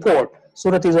 Mumbai is a port.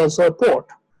 Surat is also a port.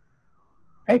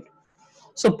 Right?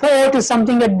 So port is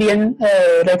something at the end,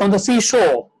 like on the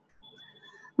seashore.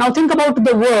 Now think about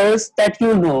the words that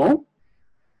you know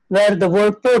where the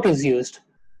word port is used.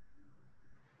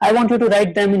 I want you to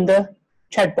write them in the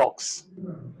chat box,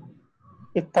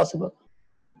 if possible.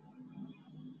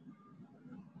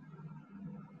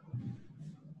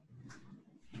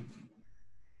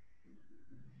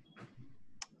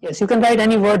 Yes, you can write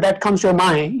any word that comes to your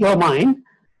mind,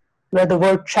 where the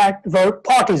word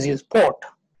port is used, port.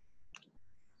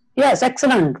 Yes,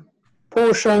 excellent.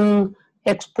 Portion,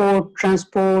 export,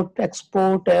 transport,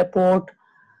 export, airport,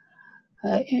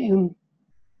 import,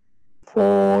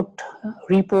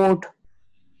 report.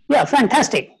 Yeah,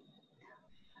 fantastic.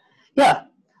 Yeah.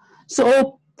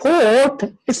 So port,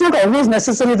 it's not always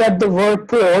necessary that the word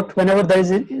port, whenever there is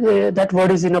that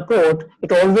word is in a port,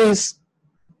 it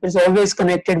is always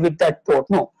connected with that port.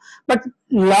 No. But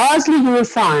largely you will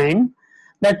find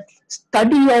that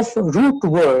study of root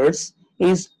words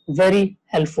is very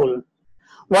helpful.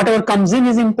 Whatever comes in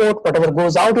is import, whatever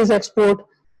goes out is export.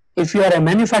 If you are a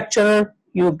manufacturer,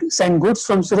 you send goods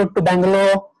from Surat to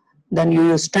Bangalore, then you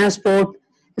use transport.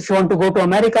 If you want to go to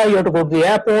America, you have to go to the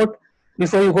airport.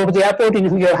 Before you go to the airport,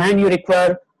 in your hand you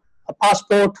require a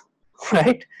passport,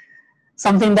 right?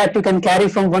 Something that you can carry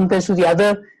from one place to the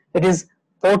other. It is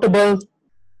portable,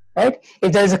 right?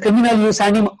 If there is a criminal, you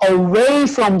send him away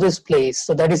from this place.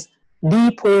 So that is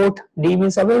deport. D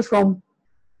means away from,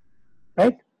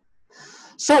 right?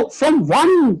 So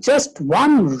from just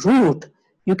one root,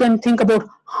 you can think about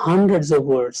hundreds of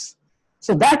words.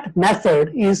 So that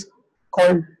method is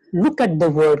called look at the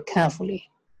word carefully,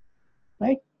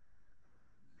 right?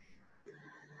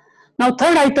 Now,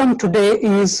 third item today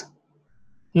is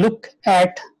look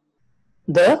at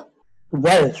the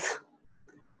wealth.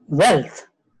 Wealth.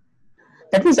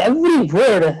 That means every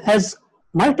word has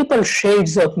multiple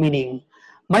shades of meaning,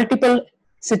 multiple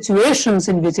situations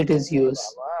in which it is used.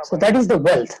 So that is the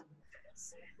wealth.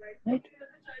 Right?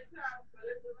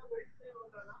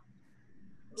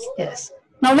 Yes.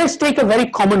 Now let's take a very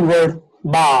common word,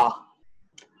 bar.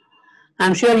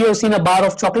 I'm sure you have seen a bar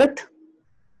of chocolate,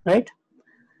 right?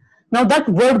 Now that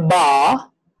word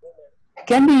bar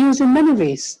can be used in many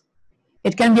ways.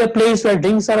 It can be a place where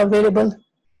drinks are available.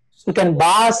 You can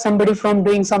bar somebody from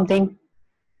doing something,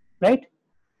 right?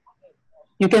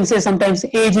 You can say sometimes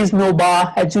age is no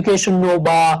bar, education no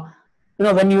bar. You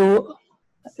know, when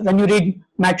you read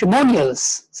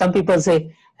matrimonials, some people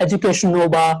say education no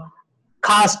bar,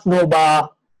 caste no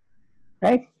bar,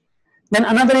 right? Then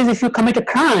another is if you commit a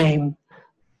crime,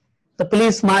 the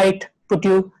police might put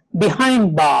you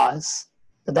behind bars.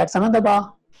 So that's another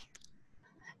bar.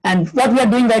 And what we are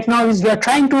doing right now is we are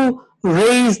trying to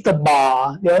raise the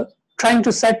bar. We are trying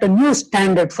to set a new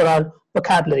standard for our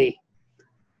vocabulary.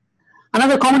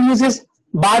 Another common use is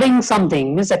barring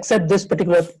something, means except this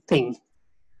particular thing.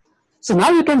 So now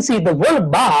you can see the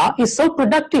word bar is so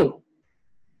productive.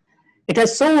 It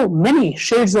has so many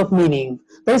shades of meaning.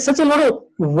 There is such a lot of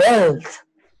wealth.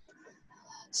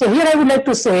 So here I would like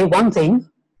to say one thing,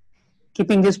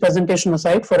 keeping this presentation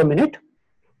aside for a minute.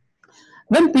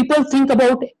 When people think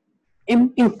about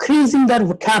increasing their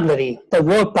vocabulary, their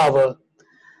word power,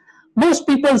 most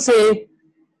people say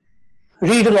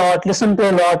read a lot, listen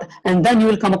to a lot, and then you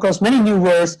will come across many new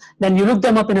words. Then you look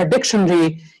them up in a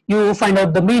dictionary, you find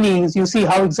out the meanings, you see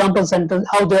how example sentence,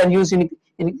 how they are used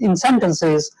in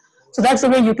sentences. So that's the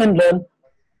way you can learn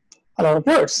a lot of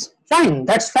words. Fine,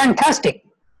 that's fantastic.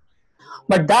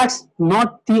 But that's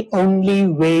not the only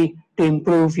way to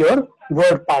improve your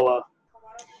word power.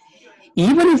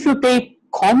 Even if you take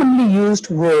commonly used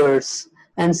words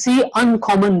and see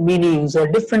uncommon meanings or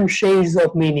different shades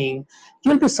of meaning,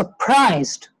 you'll be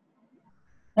surprised,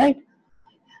 right?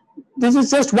 This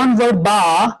is just one word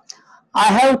bar. I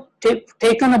have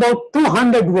taken about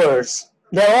 200 words.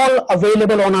 They're all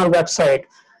available on our website.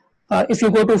 If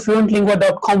you go to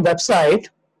fluentlingua.com website,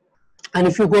 and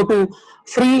if you go to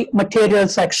free material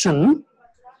section,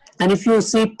 and if you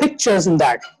see pictures in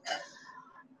that,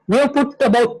 we have put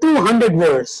about 200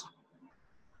 words.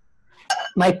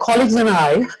 My colleagues and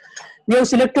I, we have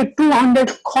selected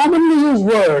 200 commonly used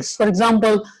words. For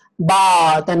example,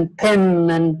 bath and pen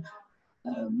and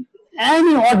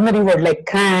any ordinary word like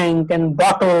crank and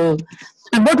bottle.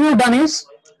 And what we have done is,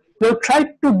 we have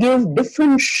tried to give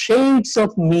different shades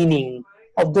of meaning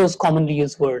of those commonly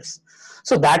used words.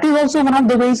 So that is also one of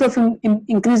the ways of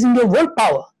increasing your word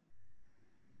power,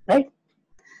 right?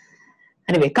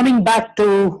 Anyway, coming back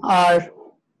to our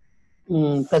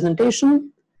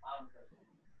presentation.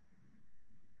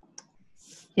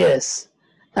 Yes,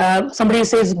 somebody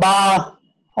says bar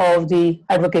of the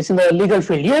advocacy in the legal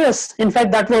field. Yes, in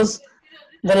fact, that was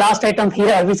the last item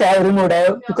here, which I have removed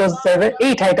because there were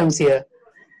 8 items here.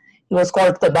 It was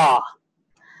called the bar.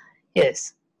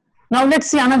 Yes. Now let's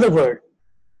see another word.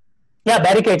 Yeah,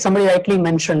 barricade. Somebody rightly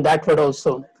mentioned that word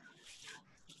also.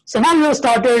 So now you have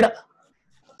started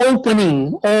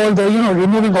opening all the,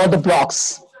 removing all the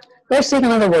blocks. Let's take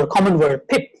another word, common word,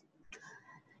 pip.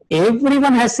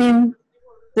 Everyone has seen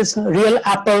this real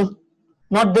apple,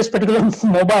 not this particular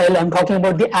mobile, I'm talking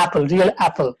about the apple, real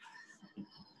apple.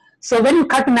 So when you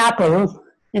cut an apple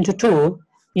into 2,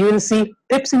 you will see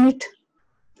pips in it.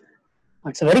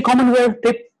 It's a very common word,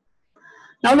 pip.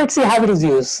 Now let's see how it is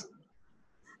used.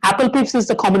 Apple pips is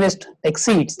the commonest, like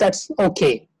seeds, that's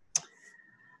okay.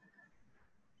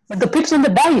 But the pips on the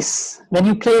dice, when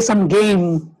you play some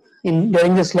game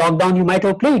during this lockdown, you might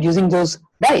have played using those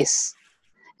dice.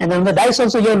 And on the dice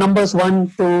also your numbers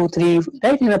 1, 2, 3,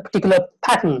 right, in a particular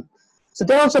pattern. So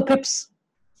they're also pips.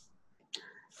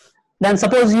 Then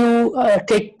suppose you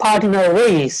take part in a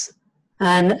race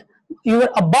and you were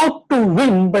about to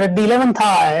win, but at the 11th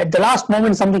hour, at the last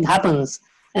moment something happens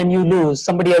and you lose,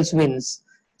 somebody else wins.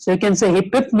 So you can say, he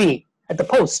pipped me at the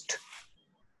post.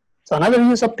 So another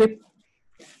use of pip.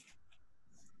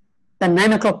 Then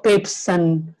 9 o'clock pips,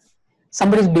 and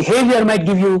somebody's behavior might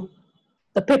give you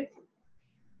the pip.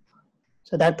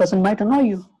 So that person might annoy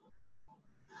you.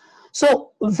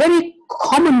 So very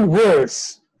common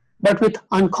words, but with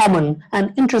uncommon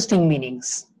and interesting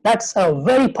meanings. That's a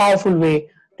very powerful way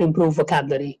to improve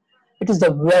vocabulary. It is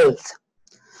the wealth.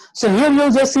 So here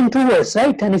you've just seen 2 words,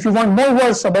 right? And if you want more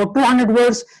words, about 200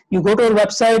 words, you go to our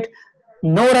website,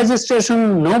 no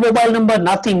registration, no mobile number,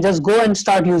 nothing, just go and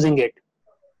start using it.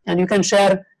 And you can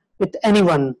share with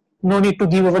anyone. No need to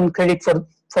give even credit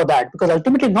for that, because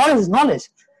ultimately knowledge is knowledge,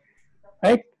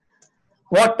 right?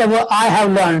 Whatever I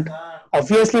have learned,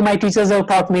 obviously my teachers have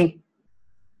taught me,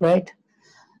 right?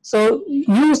 So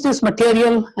use this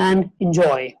material and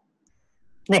enjoy.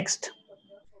 Next.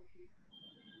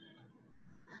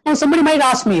 Now somebody might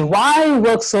ask me, why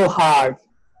work so hard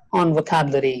on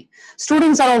vocabulary?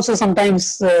 Students are also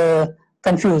sometimes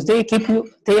confused.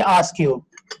 They ask you.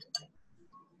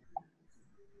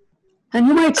 And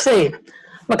you might say,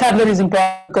 vocabulary is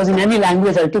important because in any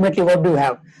language, ultimately, what do you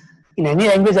have? In any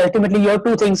language, ultimately, you have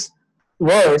two things,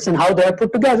 words and how they are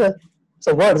put together.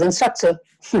 So words and structure,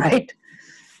 right?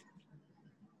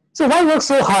 So why work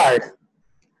so hard?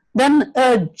 Then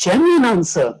a genuine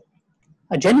answer,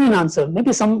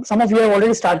 maybe some of you have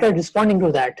already started responding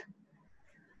to that.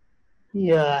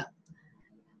 Yeah.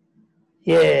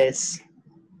 Yes,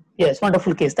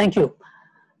 wonderful case. Thank you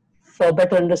for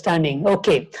better understanding.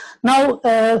 Okay, now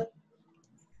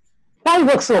why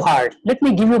work so hard? Let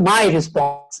me give you my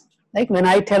response. Like when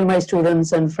I tell my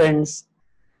students and friends,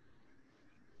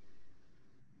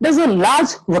 does a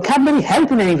large vocabulary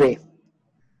help in any way?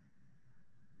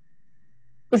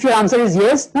 If your answer is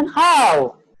yes, then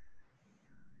how?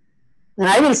 Then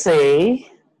I will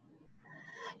say,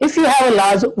 if you have a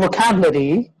large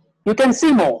vocabulary, you can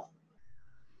see more.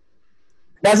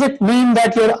 Does it mean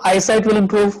that your eyesight will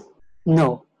improve?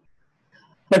 No.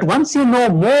 But once you know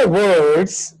more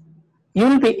words, you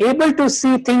will be able to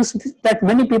see things that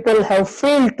many people have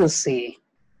failed to see.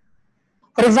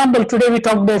 For example, today we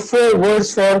talked about 4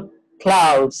 words for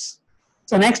clouds.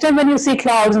 So next time when you see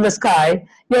clouds in the sky,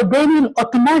 your brain will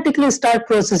automatically start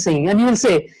processing and you will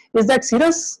say, is that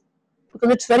cirrus?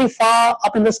 Because it's very far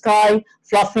up in the sky,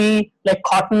 fluffy, like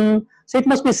cotton, so it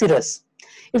must be cirrus.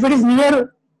 If it is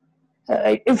near,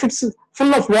 if it's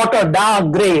full of water,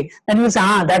 dark gray, then you will say,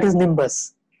 that is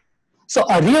nimbus. So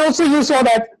earlier also you saw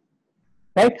that,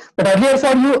 right? But earlier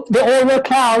for you, they all were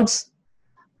clouds.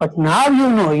 But now you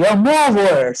know, you have more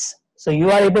words. So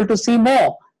you are able to see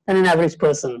more than an average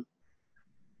person.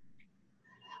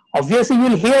 Obviously, you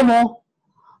will hear more.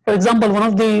 For example,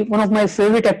 one of my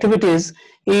favorite activities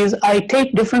is I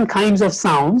take different kinds of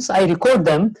sounds, I record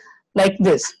them like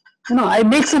this. I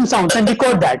make some sounds and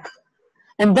record that.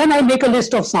 And then I make a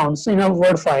list of sounds in a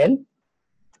Word file.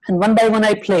 And one by one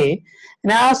I play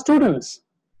and I ask students,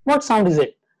 what sound is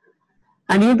it?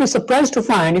 And you'll be surprised to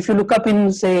find, if you look up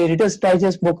in, say, Reader's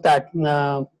Digest book, that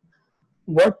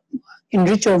what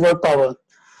enrich your word power.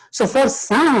 So for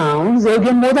sounds, they'll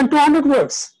give more than 200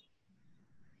 words.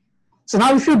 So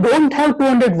now if you don't have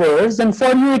 200 words, then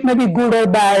for you it may be good or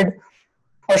bad,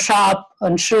 or sharp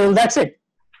and shrill, that's it.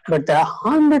 But there are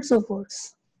hundreds of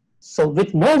words. So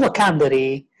with more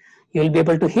vocabulary, you'll be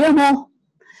able to hear more,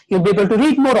 you'll be able to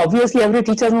read more. Obviously, every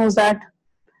teacher knows that.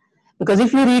 Because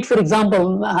if you read, for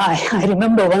example, I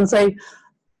remember once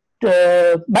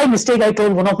by mistake, I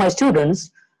told one of my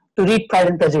students to read Pride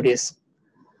and Prejudice.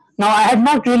 Now, I had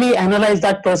not really analyzed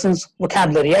that person's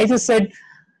vocabulary. I just said,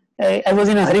 I was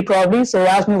in a hurry probably, so he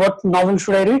asked me what novel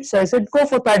should I read. So I said, go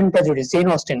for Pride and Prejudice, Jane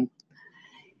Austen.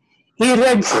 He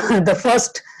read the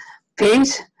first page,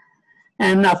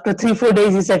 and after 3-4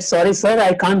 days, he said, sorry, sir,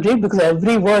 I can't read because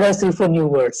every word has 3-4 new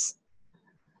words.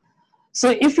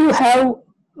 So if you have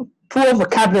poor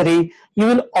vocabulary, you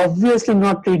will obviously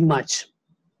not read much,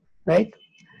 right?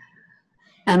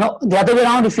 And the other way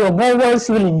around, if you have more words,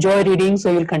 you will enjoy reading,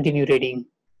 so you will continue reading.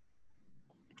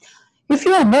 If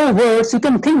you have more words, you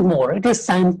can think more. It is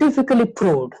scientifically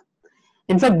proved.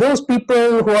 In fact, those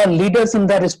people who are leaders in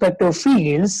their respective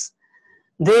fields,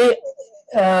 they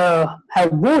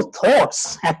have more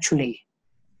thoughts, actually,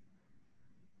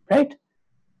 right?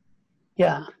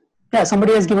 Yeah.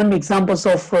 Somebody has given me examples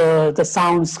of the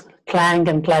sounds, clang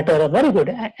and clatter are very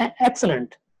good,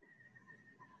 excellent.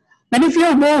 And if you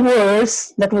have more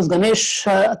words, that was Ganesh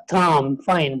Thram,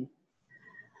 fine.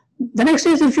 The next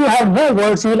is, if you have more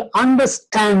words, you will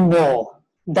understand more.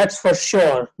 That's for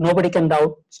sure. Nobody can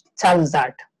challenge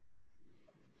that.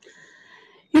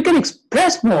 You can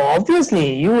express more.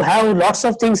 Obviously, you have lots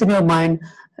of things in your mind.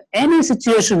 Any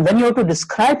situation, when you have to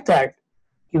describe that,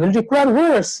 you will require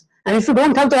words. And if you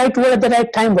don't have the right word at the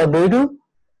right time, what do?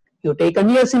 You take a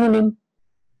near synonym,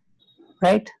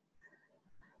 right?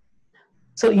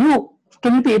 So you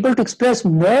can be able to express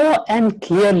more and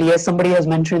clearly, as somebody has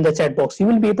mentioned in the chat box. You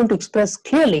will be able to express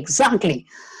clearly, exactly,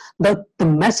 the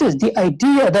message, the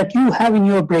idea that you have in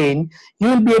your brain, you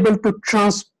will be able to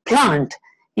transplant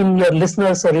in your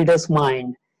listener's or reader's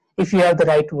mind if you have the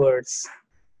right words.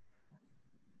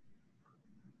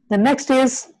 The next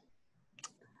is,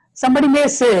 somebody may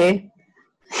say,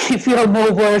 if you have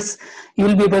more words, you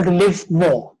will be able to live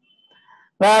more.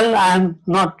 Well, I'm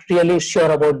not really sure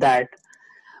about that.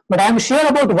 But I'm sure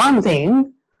about one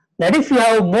thing, that if you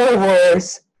have more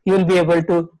words, you will be able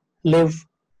to live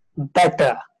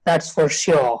better. That's for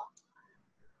sure.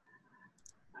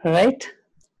 Right?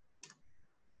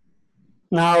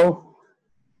 Now,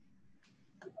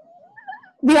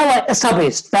 we have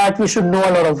established that we should know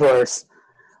a lot of words.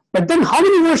 But then how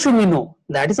many words should we know?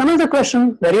 That is another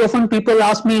question. Very often people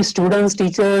ask me, students,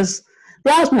 teachers,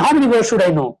 they ask me, how many words should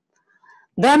I know?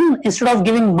 Then instead of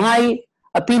giving my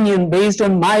opinion based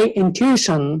on my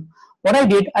intuition, what I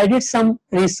did some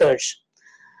research.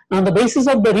 On the basis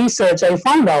of the research, I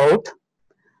found out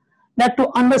that to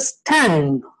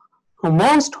understand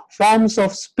most forms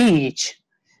of speech,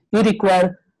 you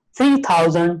require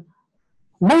 3,000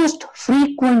 most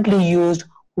frequently used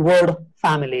word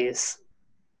families.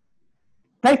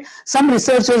 Right? Some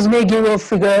researchers may give a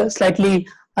figure slightly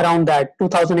around that,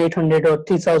 2,800 or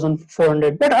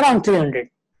 3,400, but around 300.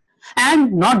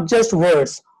 And not just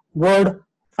words, word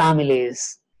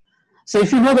families. So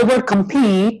if you know the word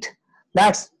compete,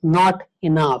 that's not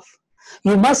enough.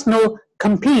 You must know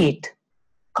compete,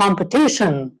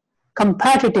 competition,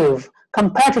 competitive,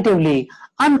 competitively,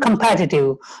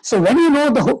 uncompetitive. So when you know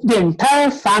the entire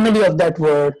family of that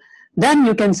word, then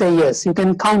you can say yes, you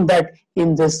can count that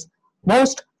in this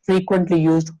most frequently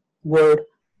used word,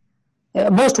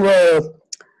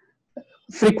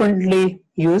 frequently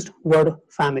used word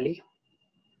family,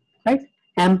 right?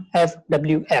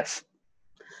 MFWF.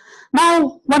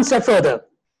 Now, one step further.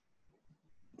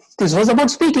 This was about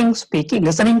speaking.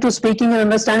 Listening to speaking and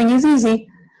understanding is easy.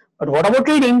 But what about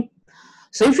reading?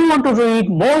 So if you want to read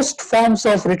most forms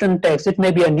of written text, it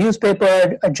may be a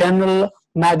newspaper, a journal,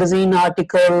 magazine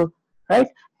article, right?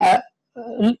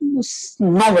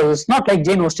 Novels, not like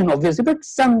Jane Austen obviously, but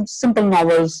some simple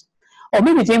novels, or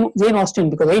maybe Jane Austen,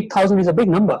 because 8,000 is a big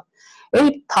number.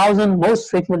 8,000 most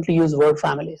frequently used word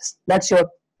families. That's your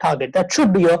target. That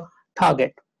should be your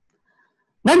target.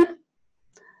 Then,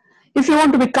 if you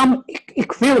want to become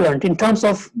equivalent in terms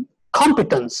of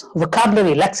competence,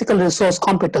 vocabulary, lexical resource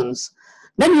competence,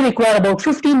 then you require about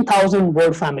 15,000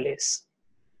 word families.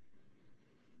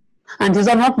 And these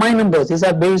are not my numbers. These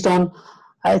are based on,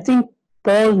 I think,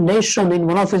 Paul Nation in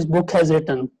one of his books has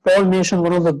written. Paul Nation,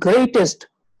 one of the greatest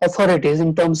authorities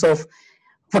in terms of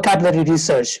vocabulary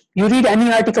research. You read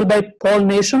any article by Paul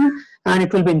Nation and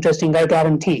it will be interesting, I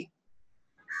guarantee.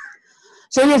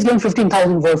 So he has given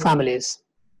 15,000 word families.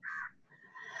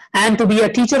 And to be a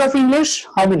teacher of English,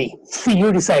 how many?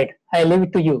 You decide. I leave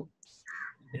it to you.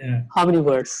 Yeah. How many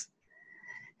words?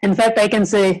 In fact, I can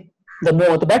say the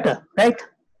more the better, right?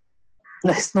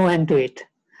 There's no end to it.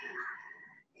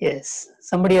 Yes.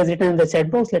 Somebody has written in the chat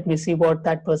box. Let me see what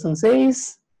that person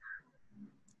says.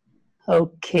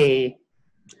 Okay.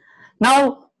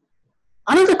 Now,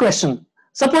 another question.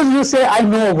 Suppose you say, I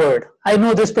know a word. I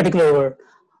know this particular word.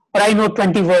 Or I know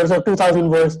 20 words or 2,000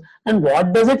 words. And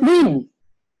what does it mean?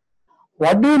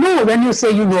 What do you know when you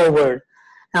say you know a word?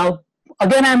 Now,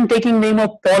 again, I'm taking name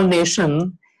of Paul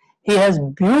Nation. He has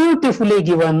beautifully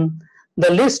given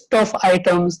the list of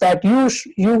items that you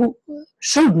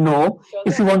should know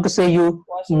if you want to say you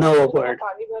know a word.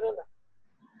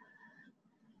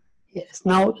 Yes,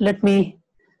 now let me...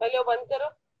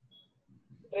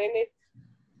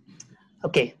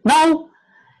 Okay, now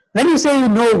when you say you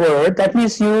know a word, that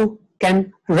means you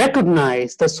can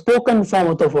recognize the spoken form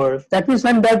of the word. That means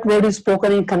when that word is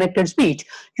spoken in connected speech,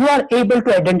 you are able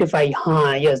to identify,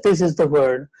 yes, this is the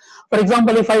word. For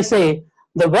example, if I say,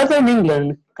 the weather in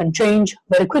England can change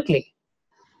very quickly.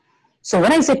 So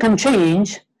when I say can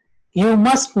change, you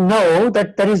must know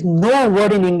that there is no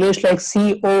word in English like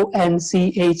CONCHANGE,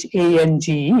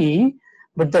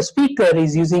 but the speaker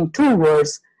is using two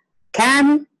words,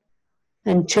 can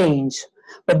and change.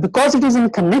 But because it is in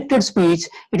connected speech,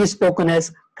 it is spoken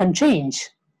as can change.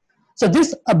 So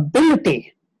this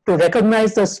ability to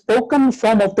recognize the spoken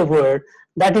form of the word,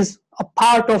 that is a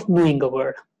part of knowing a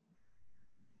word.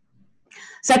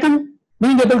 Second,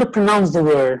 being able to pronounce the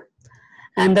word.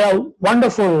 And there are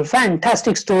wonderful,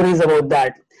 fantastic stories about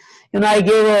that. You know, I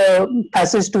gave a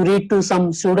passage to read to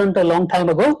some student a long time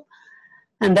ago.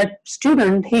 And that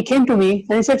student, he came to me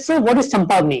and he said, so what is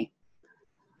Champagni?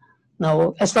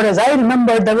 Now, as far as I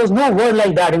remember, there was no word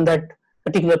like that in that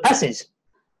particular passage.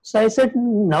 So I said,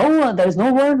 no, there is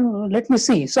no word. Let me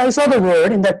see. So I saw the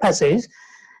word in that passage,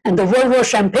 and the word was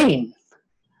champagne.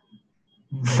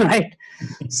 Right?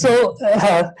 So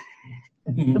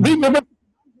being able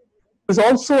is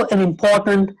also an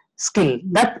important skill.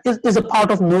 That is a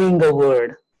part of knowing a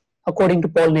word, according to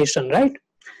Paul Nation, right?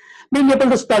 Being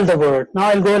able to spell the word. Now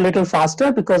I'll go a little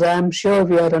faster because I am sure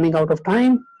we are running out of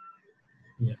time.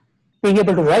 Being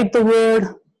able to write the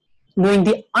word, knowing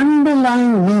the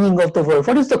underlying meaning of the word.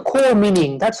 What is the core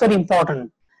meaning? That's very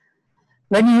important.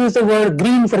 When you use the word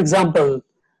green, for example,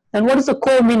 then what is the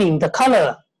core meaning, the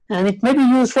color? And it may be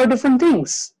used for different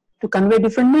things to convey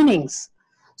different meanings.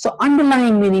 So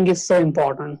underlying meaning is so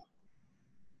important,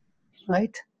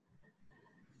 right?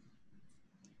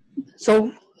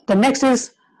 So the next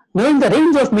is knowing the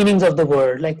range of meanings of the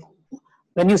word. Like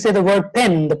when you say the word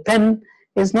pen, the pen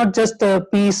is not just a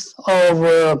piece of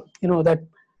that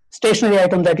stationary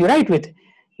item that you write with.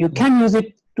 You can use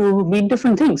it to mean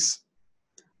different things.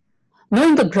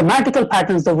 Knowing the grammatical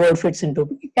patterns the word fits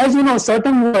into. As you know,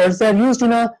 certain words are used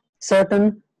in a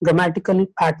certain grammatical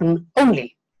pattern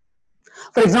only.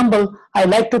 For example, I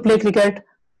like to play cricket,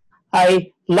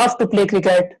 I love to play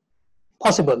cricket,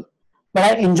 possible. But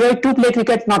I enjoy to play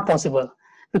cricket, not possible.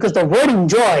 Because the word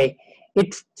enjoy,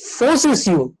 it forces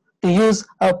you to use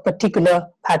a particular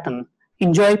pattern.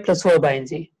 Enjoy plus verb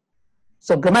ing.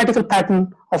 So grammatical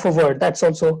pattern of a word, that's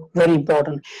also very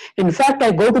important. In fact,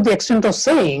 I go to the extent of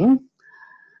saying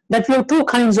that we have two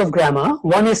kinds of grammar.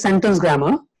 One is sentence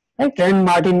grammar, right? Ren,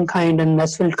 Martin kind and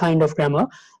Nesfield kind of grammar,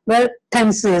 where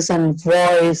tenses and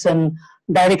voice and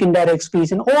direct, indirect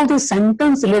speech and all these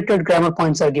sentence related grammar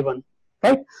points are given,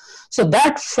 right? So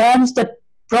that forms the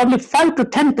probably 5 to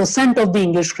 10% of the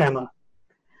English grammar.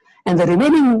 And the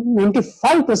remaining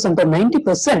 95% or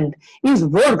 90% is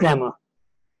word grammar.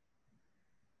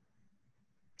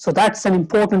 So that's an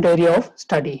important area of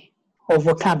study, of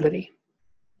vocabulary.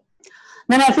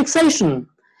 Then affixation.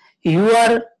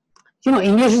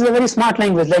 English is a very smart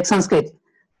language like Sanskrit.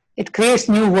 It creates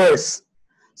new words.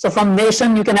 So from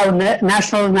nation, you can have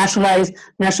national, nationalize,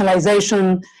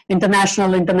 nationalization,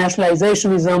 international,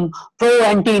 internationalizationism, pro,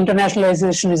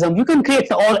 anti-internationalizationism. You can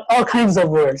create all kinds of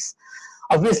words.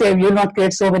 Obviously, you will not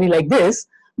create so many like this,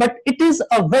 but it is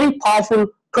a very powerful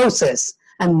process.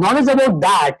 And knowledge about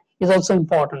that is also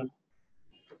important.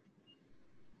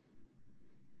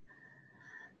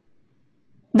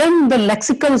 Then the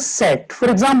lexical set. For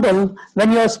example,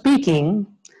 when you are speaking,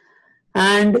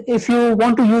 and if you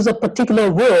want to use a particular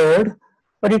word,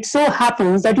 but it so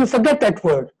happens that you forget that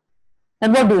word,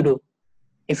 then what do?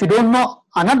 If you don't know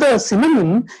another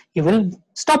synonym, you will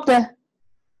stop there.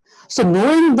 So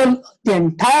knowing the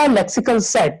entire lexical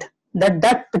set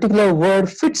that particular word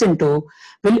fits into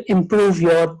will improve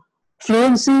your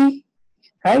fluency,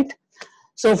 right?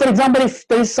 So for example, if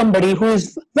there is somebody who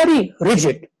is very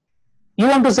rigid, you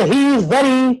want to say he is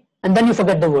very, and then you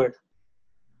forget the word.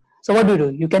 So what do?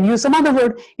 You can use some other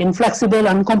word, inflexible,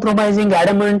 uncompromising,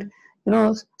 adamant,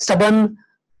 stubborn,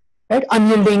 right?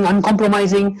 Unyielding,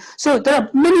 uncompromising. So there are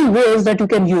many words that you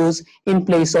can use in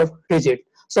place of rigid.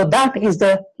 So that is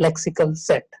the lexical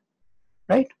set,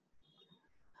 right?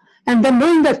 And then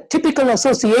knowing the typical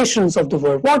associations of the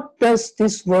word. What does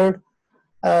this word,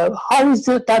 how is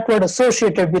that word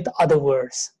associated with other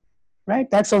words, right?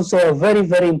 That's also a very,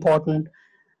 very important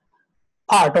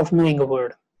part of knowing a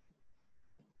word.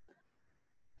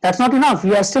 That's not enough.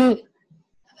 We are still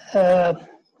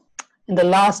in the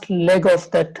last leg of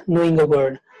that knowing a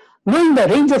word. Knowing the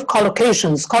range of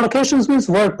collocations. Collocations means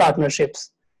word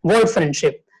partnerships, word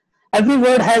friendship. Every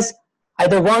word has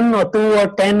either 1 or 2 or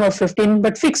 10 or 15,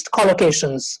 but fixed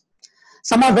collocations.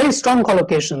 Some are very strong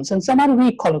collocations and some are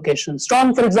weak collocations.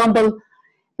 Strong, for example,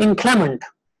 inclement.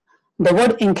 The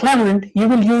word inclement you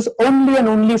will use only and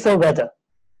only for weather.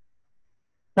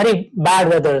 Very bad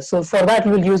weather. So for that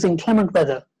you will use inclement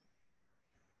weather.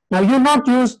 Now you not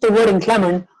use the word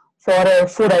inclement for a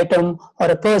food item or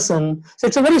a person. So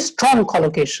it's a very strong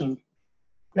collocation,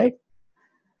 right?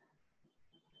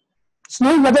 So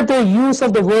knowing whether the use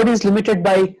of the word is limited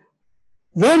by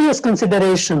various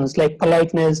considerations like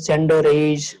politeness, gender,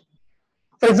 age.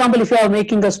 For example, if you are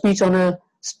making a speech on a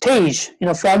stage in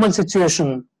a formal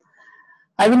situation,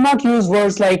 I will not use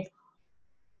words like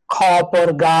cop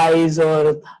or guys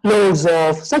or loads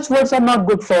of. Such words are not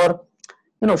good for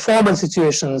formal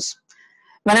situations.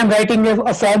 When I'm writing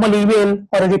a formal email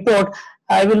or a report,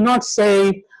 I will not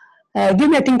say, give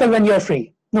me a tinkle when you're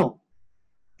free. No,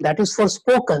 that is for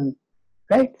spoken,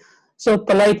 right? So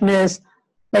politeness,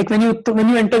 like when you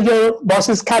enter your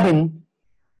boss's cabin,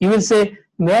 you will say,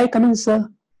 may I come in, sir?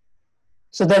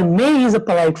 So the may is a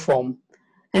polite form.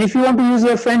 And if you want to use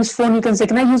your friend's phone, you can say,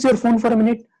 can I use your phone for a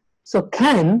minute? So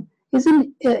can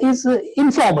is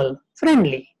informal,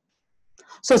 friendly.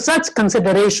 So such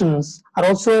considerations are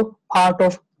also part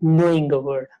of knowing a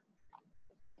word.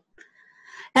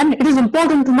 And it is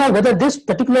important to know whether this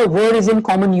particular word is in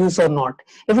common use or not.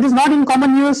 If it is not in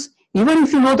common use, even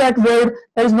if you know that word,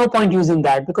 there is no point using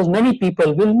that because many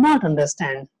people will not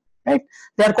understand, right?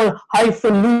 They are called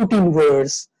highfalutin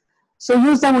words. So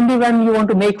use them only when you want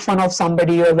to make fun of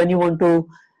somebody or when you want to,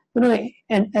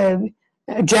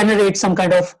 generate some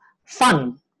kind of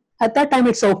fun. At that time,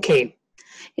 it's okay.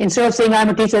 Instead of saying I'm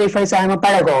a teacher, if I say I'm a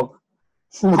pedagogue,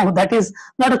 no, that is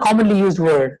not a commonly used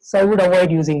word. So I would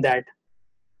avoid using that.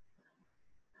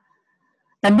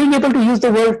 And being able to use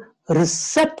the word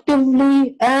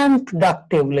receptively and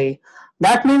productively.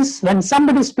 That means when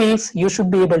somebody speaks, you should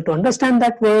be able to understand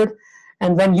that word,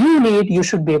 and when you need, you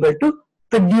should be able to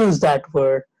produce that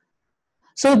word.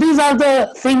 So these are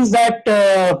the things that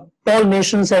Paul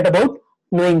Nation said about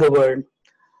knowing a word.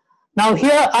 Now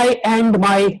here I end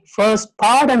my first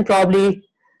part, and probably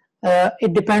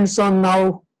it depends on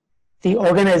now the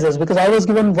organizers, because I was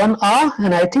given 1 hour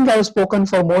and I think I have spoken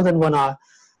for more than 1 hour.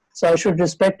 So I should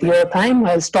respect your time.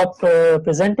 I'll stop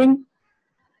presenting.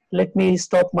 Let me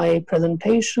stop my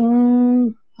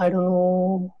presentation. I don't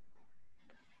know.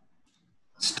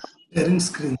 Stop sharing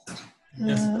screen, sir.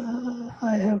 Yes.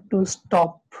 I have to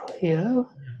stop here.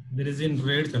 There is in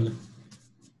red color.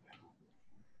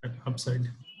 Upside.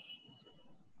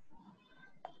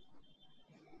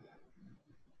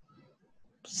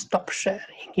 Stop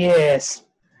sharing. Yes.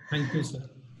 Thank you, sir.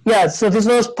 Yeah. So this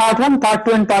was part 1, part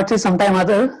 2, and part 3. Some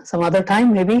other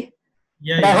time maybe.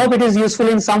 Yeah, But I hope it is useful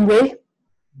in some way.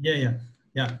 Yeah.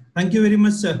 Thank you very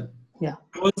much, sir. Yeah.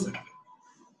 It was a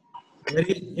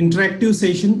very interactive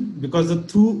session because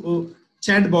through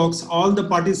chat box, all the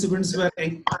participants were,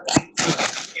 and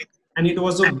it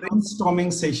was a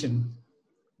brainstorming session.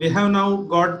 We have now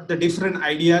got the different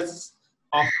ideas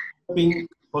of developing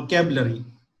vocabulary.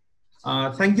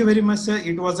 Thank you very much, sir.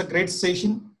 It was a great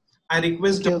session. I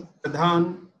request Dr.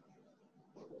 Pradhan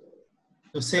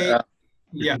to say,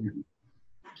 yeah.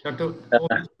 Dr.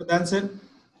 Pradhan, sir,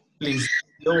 please.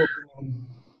 Your opinion.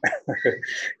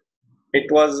 It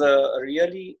was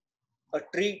really a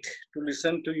treat to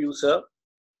listen to you, sir.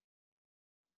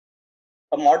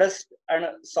 A modest and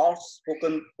a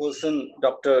soft-spoken person,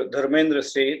 Dr. Dharmendra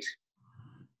Sheth.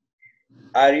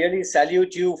 I really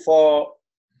salute you for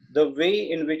the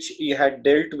way in which you had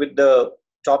dealt with the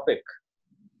topic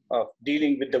of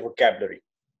dealing with the vocabulary.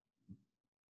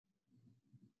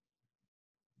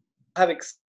 I have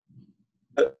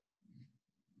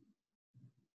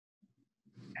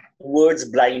words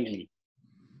blindly.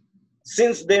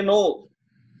 Since they know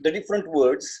the different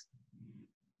words,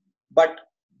 but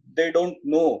they don't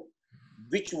know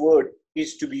which word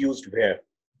is to be used where.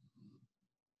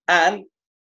 And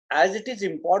as it is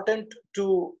important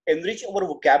to enrich our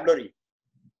vocabulary,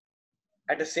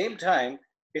 at the same time,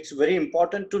 it's very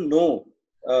important to know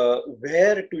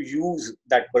where to use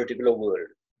that particular word.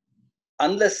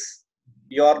 Unless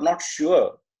you're not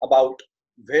sure about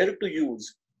where to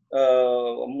use,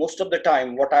 most of the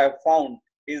time what I have found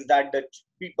is that the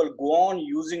people go on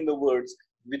using the words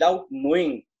without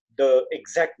knowing the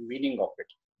exact meaning of it.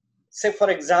 Say, for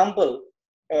example,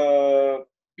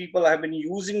 people have been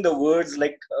using the words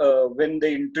like when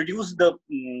they introduce the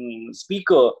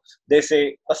speaker, they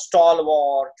say a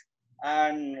stalwart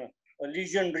and a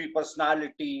legendary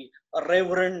personality, a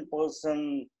reverend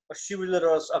person, a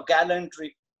chivalrous, a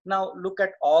gallantry. Now look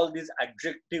at all these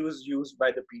adjectives used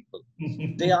by the people.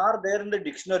 They are there in the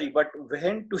dictionary, but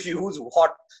when to use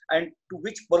what and to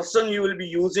which person you will be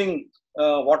using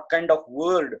what kind of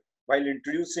word while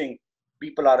introducing,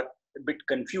 people are a bit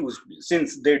confused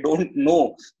since they don't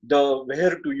know the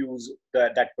where to use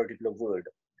that particular word.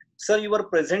 Sir, your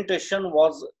presentation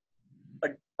was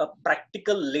a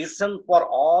practical lesson for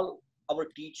all our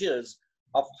teachers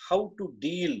of how to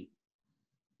deal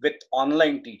with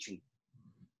online teaching.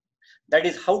 That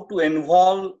is how to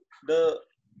involve the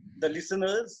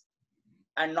listeners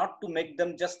and not to make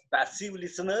them just passive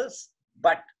listeners,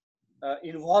 but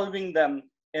involving them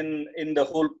in the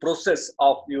whole process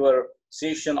of your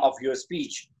session, of your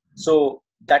speech. So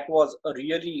that was a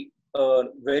really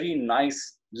very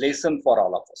nice lesson for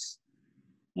all of us.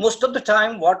 Most of the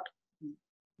time,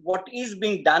 what is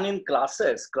being done in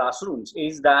classrooms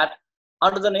is that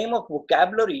under the name of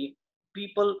vocabulary,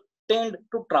 people tend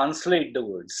to translate the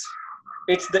words.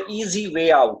 It's the easy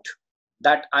way out,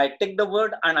 that I take the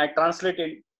word and I translate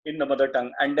it in the mother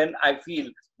tongue, and then I feel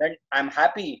that I'm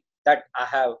happy that I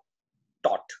have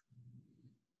taught.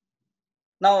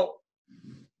 Now,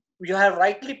 you have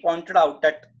rightly pointed out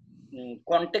that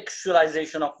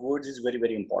contextualization of words is very,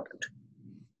 very important.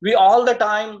 We all the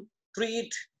time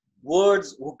treat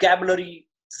words, vocabulary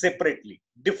separately,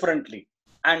 differently,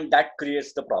 and that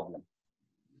creates the problem.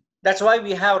 That's why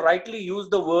we have rightly used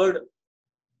the word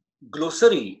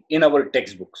glossary in our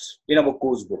textbooks, in our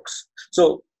course books.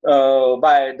 So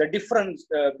by the difference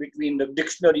between the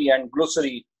dictionary and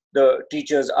glossary, the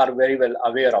teachers are very well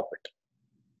aware of it.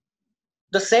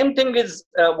 The same thing is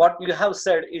what you have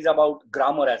said is about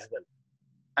grammar as well.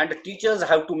 And the teachers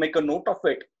have to make a note of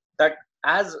it, that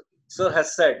as sir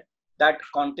has said, that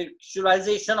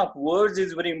contextualization of words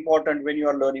is very important when you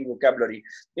are learning vocabulary.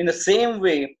 In the same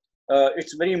way,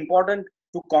 it's very important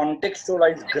to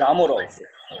contextualize grammar also.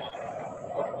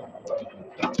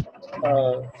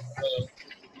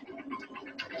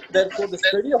 Therefore, the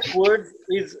study of words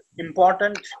is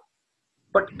important,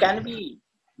 but can we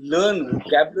learn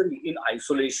vocabulary in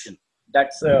isolation?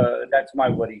 That's my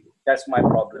worry. That's my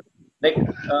problem. Like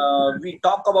we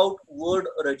talk about word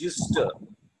register,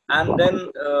 and then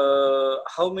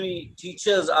how many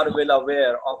teachers are well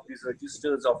aware of these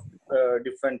registers of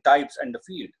different types and the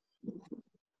field?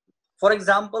 For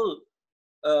example,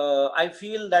 I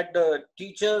feel that the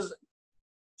teachers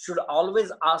should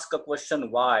always ask a question,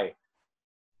 why?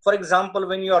 For example,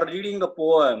 when you are reading a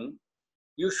poem,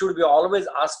 you should be always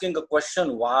asking a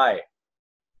question, why?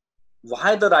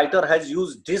 Why the writer has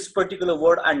used this particular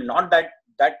word and not that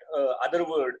other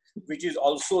word, which is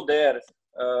also there,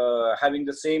 having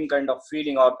the same kind of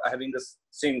feeling or having the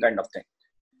same kind of thing.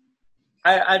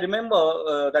 I remember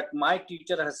that my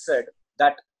teacher has said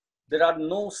that there are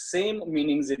no same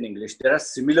meanings in English. There are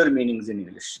similar meanings in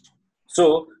English.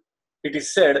 So it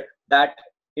is said that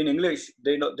in English,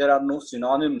 there are no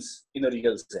synonyms in a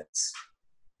real sense.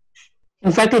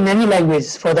 In fact, in any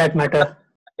language for that matter.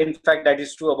 In fact, that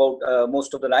is true about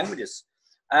most of the languages.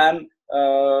 And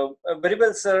very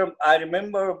well, sir, I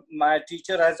remember my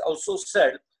teacher has also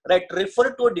said, right,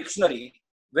 refer to a dictionary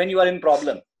when you are in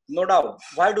problem. No doubt.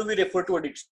 Why do we refer to a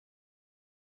dictionary?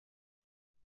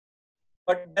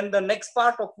 But then the next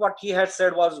part of what he had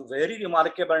said was very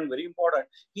remarkable and very important.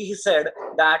 He said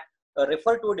that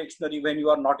refer to a dictionary when you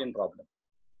are not in problem.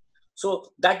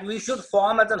 So that we should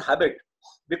form as a habit,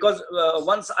 because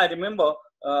once I remember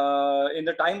in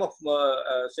the time of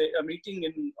say a meeting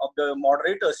of the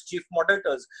moderators, chief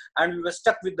moderators, and we were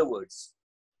stuck with the words,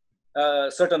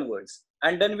 certain words,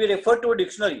 and then we referred to a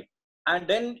dictionary, and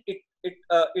then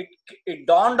it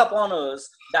dawned upon us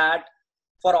that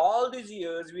for all these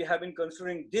years we have been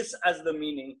considering this as the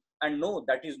meaning, and no,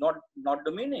 that is not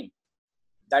the meaning.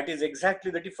 That is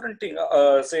exactly the different thing,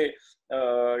 a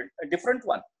different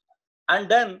one. And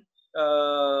then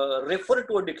refer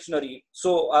to a dictionary.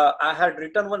 So I had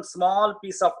written one small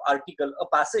piece of article, a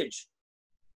passage.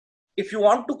 If you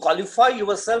want to qualify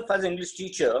yourself as an English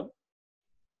teacher,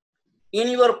 in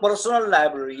your personal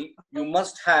library, you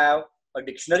must have a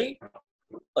dictionary,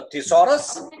 a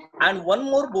thesaurus, and one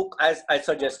more book, as I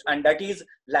suggest, and that is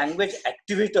Language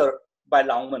Activator by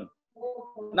Longman.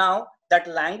 Now, that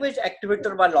Language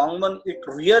Activator by Longman, it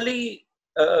really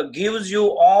gives you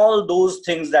all those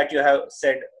things that you have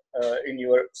said in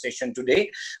your session today,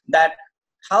 that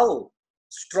how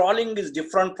strolling is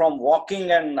different from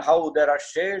walking, and how there are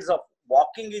shades of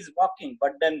walking is walking,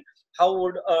 but then how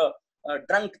would a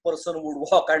drunk person would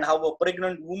walk, and how a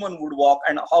pregnant woman would walk,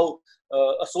 and how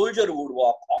a soldier would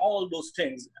walk. All those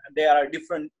things, there are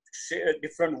different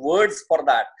words for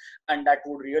that, and that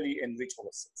would really enrich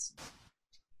ourselves.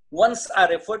 Once I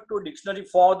referred to a dictionary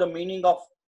for the meaning of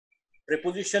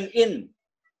preposition in,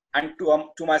 and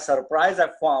to my surprise, I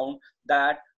found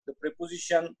that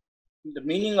the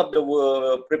meaning of the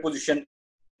word preposition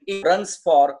runs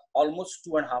for almost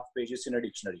 2.5 pages in a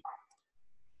dictionary.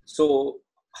 So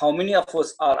how many of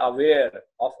us are aware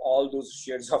of all those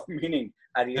shades of meaning?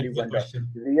 I really wonder.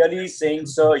 Really saying,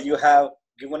 sir, you have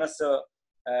given us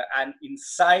an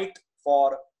insight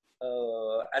for,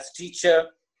 as teacher,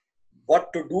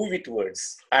 what to do with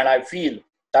words. And I feel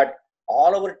that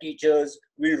all our teachers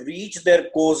will reach their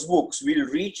course books, will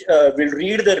read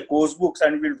their course books,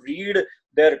 and will read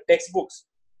their textbooks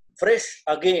fresh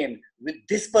again with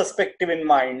this perspective in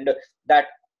mind, that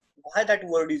why that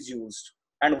word is used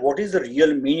and what is the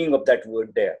real meaning of that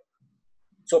word there.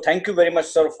 So thank you very much,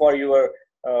 sir, for your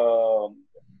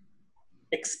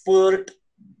expert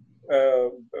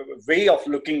way of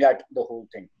looking at the whole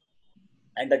thing.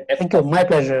 And the depth. Thank you. My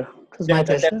pleasure. It was my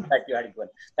pleasure. That you had given.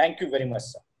 Thank you very much,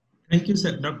 sir. Thank you,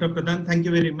 sir. Dr. Pradhan, thank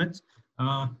you very much.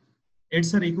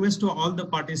 It's a request to all the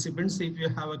participants. If you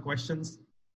have a questions,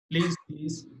 please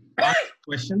ask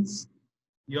questions.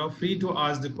 You are free to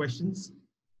ask the questions.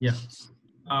 Yeah.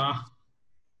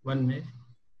 1 minute.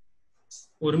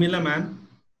 Urmila ma'am.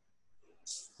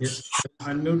 Yes.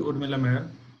 Unmute Urmila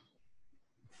ma'am.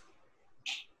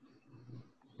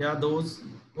 Yeah, those.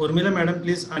 Urmila madam,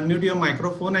 please unmute your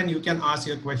microphone and you can ask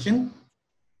your question.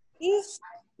 Yes.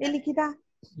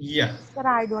 Yeah. Sir,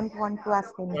 I don't want to ask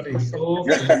any question. Okay.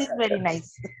 Question is very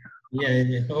nice.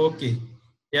 Yeah. Okay.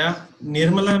 Yeah.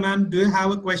 Nirmala ma'am, do you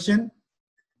have a question?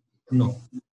 No.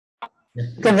 Yeah.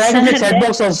 You can write in the chat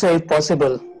box also if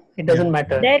possible. It doesn't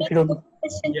matter. There If is you don't... no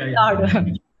question Yeah.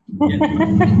 allowed.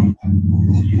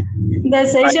 The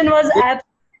session was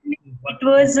absolutely it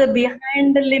was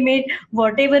behind the limit,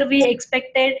 whatever we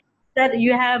expected. Sir,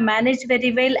 you have managed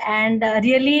very well, and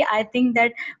really, I think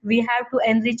that we have to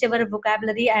enrich our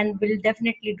vocabulary, and we'll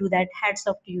definitely do that. Hats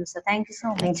off to you, sir. Thank you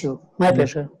so Thank much. you. My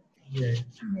pleasure. Yeah.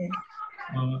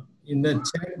 Yeah. In the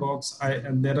chat box,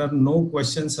 there are no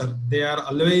questions, sir. They are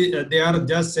always they are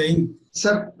just saying.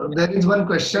 Sir, there is one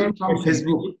question from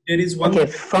Facebook. There is one. Okay,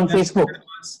 from Facebook.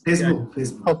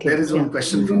 Facebook. Okay, There is one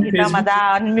question from इथं माझा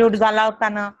unmute झाला होता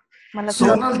ना मला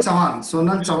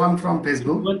Sonal Chavan from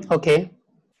Facebook. Okay.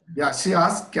 Yeah, she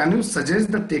asked, can you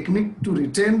suggest the technique to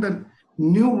retain the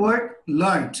new word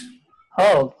learnt?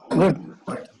 Oh, good.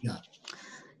 Yeah.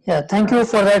 Yeah, thank you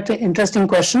for that interesting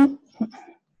question.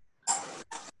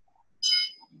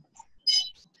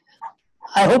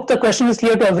 I hope the question is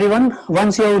clear to everyone.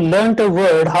 Once you have learnt a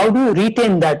word, how do you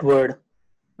retain that word?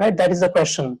 Right, that is the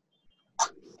question.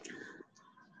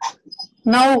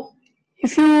 Now,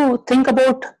 if you think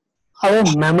about our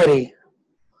memory,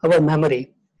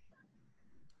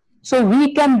 so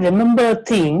we can remember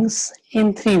things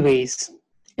in three ways.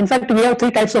 In fact, we have three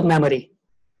types of memory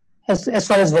as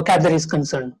far as vocabulary is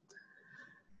concerned.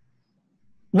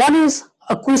 One is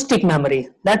acoustic memory.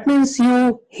 That means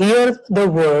you hear the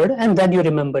word and then you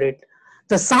remember it.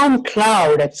 The sound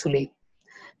cloud, actually.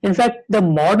 In fact, the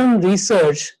modern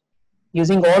research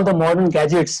using all the modern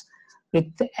gadgets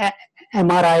with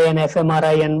MRI and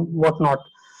fMRI and whatnot.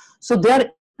 So they are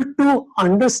able to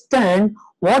understand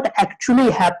what actually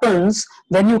happens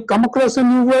when you come across a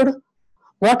new word,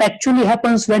 what actually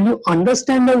happens when you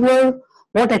understand a word,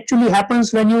 what actually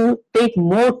happens when you take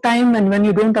more time and when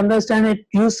you don't understand it,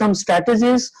 use some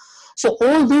strategies. So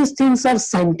all these things are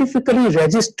scientifically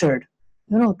registered.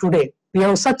 Today we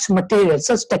have such material,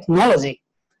 such technology.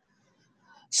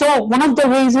 So one of the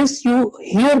ways is you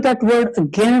hear that word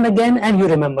again and again and you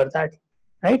remember that,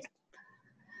 right?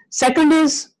 Second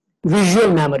is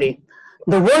visual memory.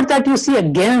 The word that you see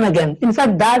again and again, in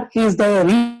fact, that is the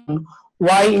reason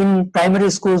why in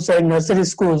primary schools or in nursery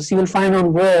schools, you will find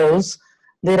on walls,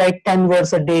 they write 10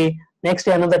 words a day, next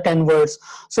day another 10 words.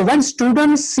 So when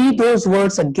students see those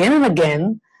words again and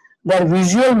again, their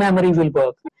visual memory will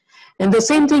work. And the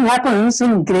same thing happens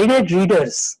in graded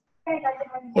readers.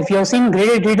 If you have seen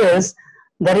graded readers,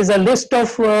 there is a list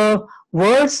of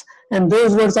words and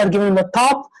those words are given in the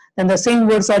top, and the same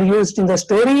words are used in the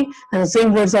story and the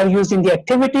same words are used in the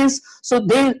activities. So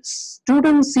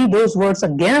students see those words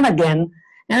again and again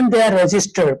and they are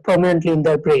registered permanently in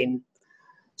their brain.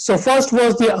 So first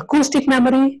was the acoustic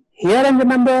memory, hear and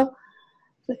remember.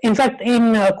 In fact,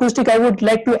 in acoustic, I would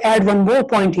like to add one more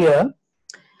point here.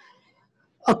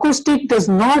 Acoustic does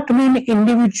not mean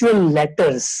individual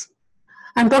letters.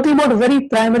 I'm talking about a very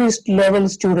primary level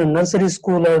student, nursery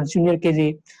school or junior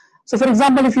KG. So for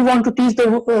example, if you want to teach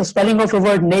the spelling of a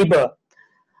word neighbor,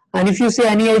 and if you say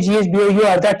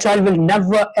N-E-I-G-H-B-O-U-R, that child will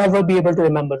never ever be able to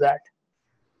remember that.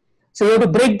 So you have to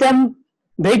break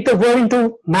the word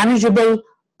into manageable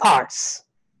parts.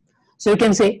 So you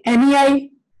can say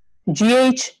N-E-I-G-H-B-O-U-R.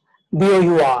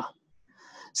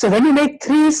 So when you make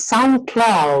three sound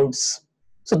clouds,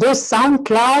 so those sound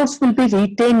clouds will be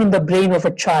retained in the brain of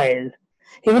a child.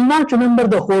 He will not remember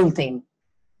the whole thing.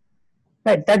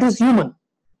 Right? That is human.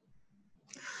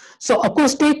 So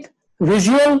acoustic,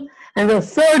 visual, and the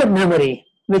third memory,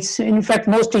 which in fact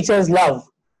most teachers love.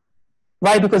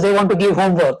 Why? Because they want to give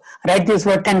homework. Write this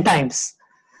word 10 times.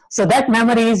 So that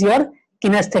memory is your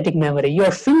kinesthetic memory. Your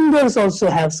fingers also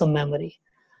have some memory.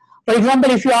 For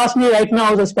example, if you ask me right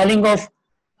now the spelling of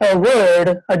a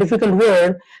word, a difficult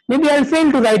word, maybe I'll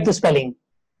fail to write the spelling.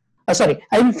 I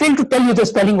will fail to tell you the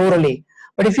spelling orally.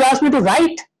 But if you ask me to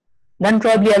write, then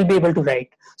probably I'll be able to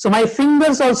write. So my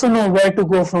fingers also know where to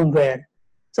go from where.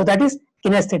 So that is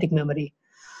kinesthetic memory.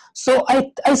 So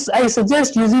I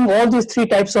suggest using all these three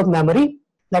types of memory.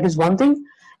 That is one thing.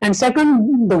 And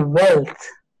second, the wealth.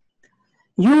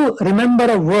 You remember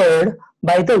a word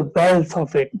by the wealth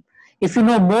of it. If you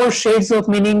know more shades of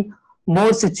meaning,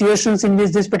 more situations in which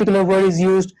this particular word is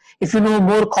used, if you know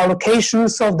more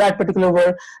collocations of that particular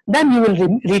word, then you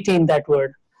will retain that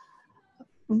word.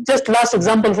 Just last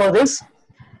example for this.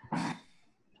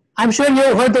 I'm sure you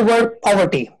have heard the word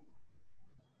poverty.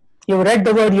 You read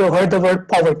the word, you have heard the word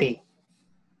poverty.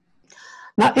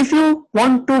 Now, if you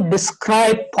want to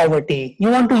describe poverty, you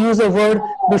want to use a word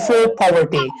before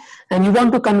poverty, and you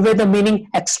want to convey the meaning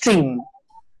extreme,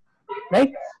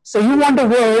 right? So you want a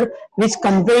word which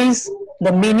conveys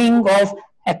the meaning of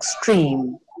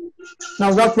extreme.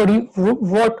 Now, what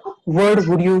word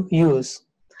would you use?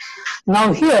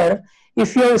 Now here,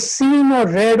 if you have seen or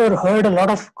read or heard a lot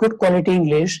of good quality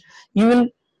English, you will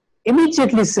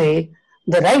immediately say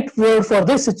the right word for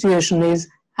this situation is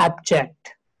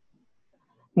abject.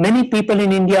 Many people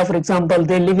in India, for example,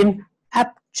 they live in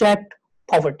abject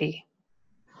poverty.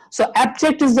 So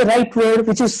abject is the right word,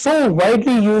 which is so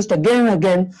widely used again and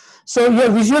again. So your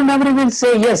visual memory will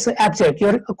say, yes, abject.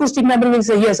 Your acoustic memory will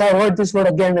say, yes, I heard this word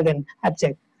again and again,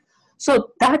 abject.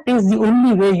 So that is the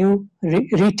only way you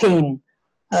retain.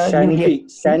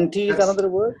 Shanty is another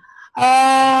word?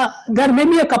 There may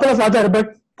be a couple of other,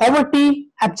 but poverty,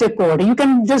 abject poverty. You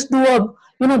can just do a,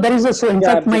 there is a, so in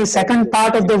fact, my second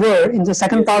part of the word, in the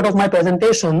second part of my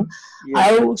presentation,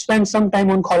 I spent some time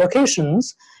on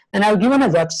collocations, and I've given a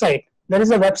website. There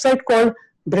is a website called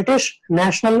British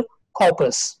National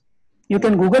Corpus. You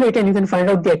can Google it and you can find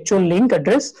out the actual link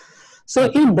address. So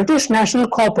in British National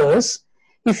Corpus,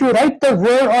 if you write the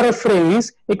word or a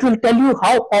phrase, it will tell you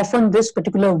how often this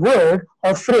particular word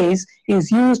or phrase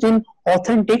is used in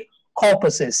authentic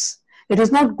corpuses. It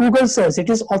is not Google search, it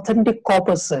is authentic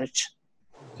corpus search.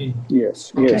 Okay.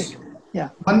 Yes. Yeah.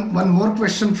 One more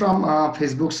question from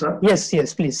Facebook, sir.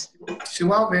 Yes, please.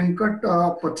 Shiva Venkat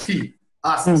Pathi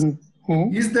asks,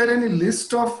 is there any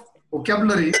list of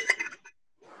vocabulary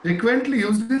frequently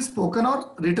used in spoken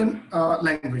or written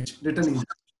language, written English?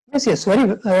 Yes, very.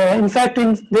 In fact,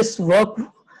 in this work,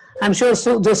 I'm sure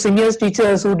those senior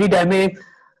teachers who did MA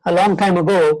a long time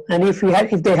ago, and if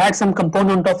they had some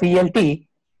component of ELT,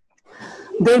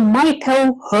 they might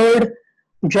have heard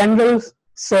General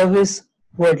Service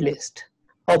Word List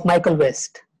of Michael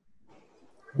West.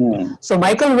 So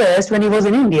Michael West, when he was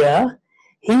in India,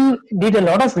 he did a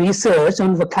lot of research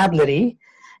on vocabulary,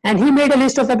 and he made a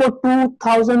list of about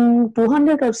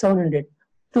 2,200 or 700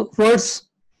 words,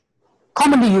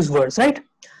 commonly used words, right?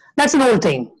 That's an old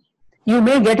thing. You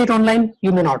may get it online,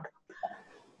 you may not.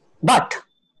 But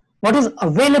what is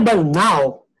available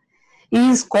now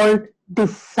is called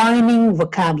defining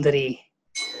vocabulary.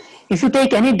 If you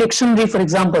take any dictionary, for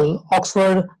example,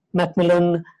 Oxford,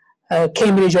 Macmillan,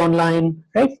 Cambridge Online,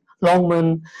 right,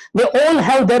 Longman, they all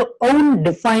have their own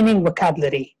defining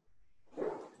vocabulary.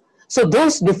 So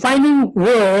those defining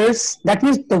words, that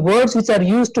means the words which are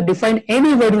used to define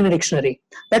any word in a dictionary,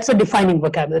 that's a defining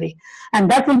vocabulary. And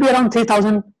that will be around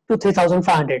 3,000 to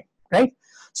 3,500, right?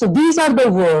 So these are the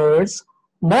words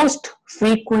most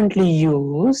frequently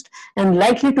used and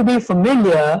likely to be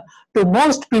familiar to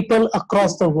most people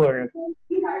across the world.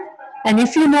 And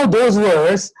if you know those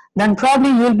words, then probably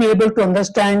you'll be able to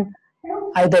understand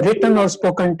either written or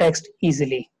spoken text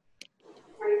easily.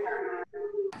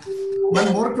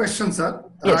 One more question, sir.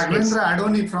 Yes, Raghavendra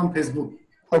Adoni from Facebook.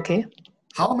 Okay.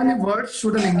 How many words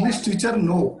should an English teacher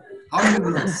know? How many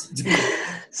words?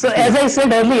 So as I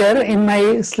said earlier in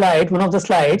my slide, one of the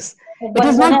slides, it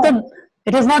is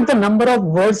not the number of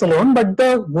words alone, but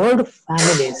the word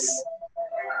families.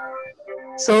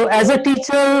 So as a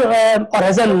teacher or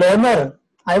as a learner,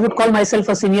 I would call myself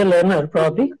a senior learner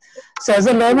probably. So as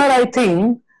a learner, I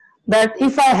think that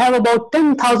if I have about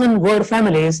 10,000 word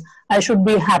families, I should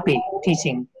be happy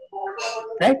teaching,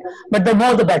 right? But the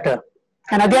more the better.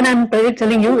 And again, I'm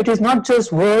telling you, it is not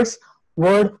just words,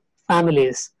 word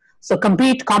families. So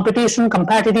competition,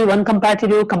 competitive,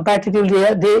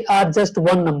 uncompetitive, they are just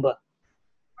one number,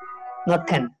 not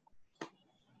 10.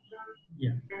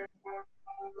 Yeah.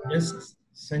 Yes,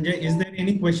 Sanjay, is there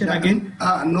any question again?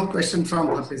 No question from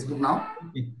Facebook now.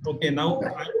 Okay, now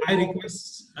I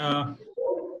request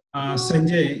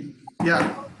Sanjay.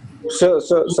 Yeah. So,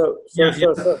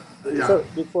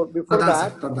 before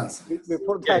that,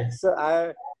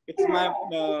 sir, it's my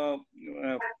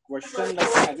question.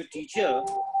 Like, as a teacher,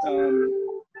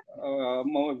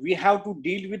 we have to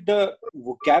deal with the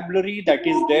vocabulary that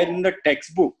is there in the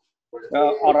textbook,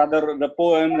 or rather the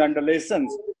poems and the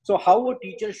lessons. So, how a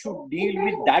teacher should deal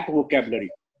with that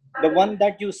vocabulary? The one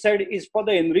that you said is for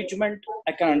the enrichment,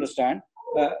 I can understand.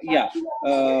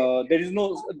 There is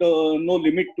no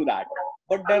limit to that.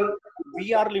 But then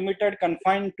we are limited,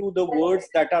 confined to the words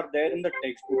that are there in the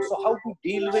textbook. So how to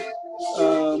deal with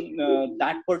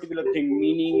that particular thing,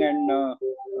 meaning and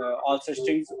all such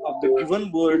things of the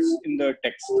given words in the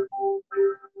text?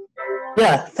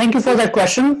 Yeah, thank you for that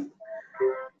question.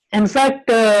 In fact,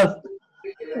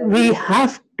 we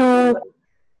have to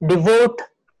devote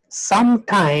some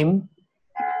time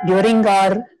during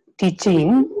our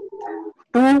teaching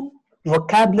to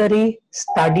vocabulary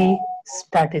study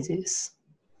strategies.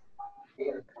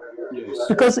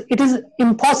 Because it is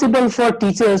impossible for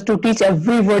teachers to teach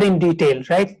every word in detail,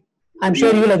 right? I'm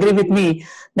sure you will agree with me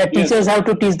that teachers have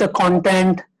to teach the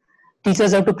content,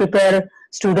 teachers have to prepare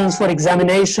students for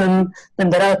examination, then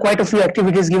there are quite a few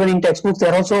activities given in textbooks.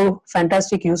 They're also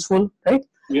fantastic, useful, right?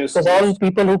 Yes. Because all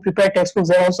people who prepare textbooks,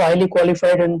 they're also highly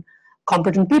qualified and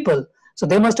competent people. So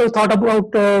they must have thought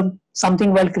about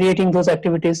something while creating those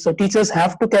activities. So teachers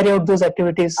have to carry out those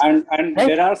activities. And right?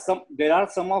 there are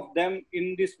some of them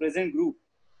in this present group.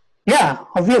 Yeah,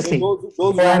 obviously. So those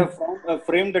who have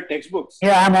framed the textbooks.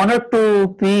 Yeah, I'm honored to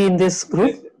be in this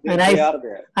group, they are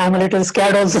there. I'm a little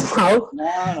scared also now.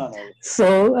 No.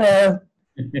 So,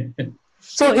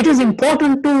 so it is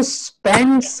important to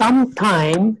spend some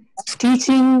time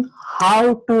teaching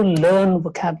how to learn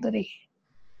vocabulary.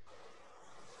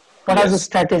 What are the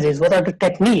strategies? What are the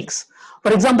techniques?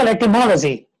 For example,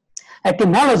 etymology.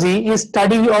 Etymology is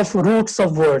study of roots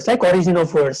of words, like origin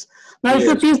of words. Now, if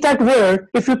you teach that word,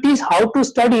 if you teach how to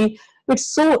study,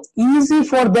 it's so easy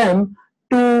for them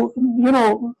to,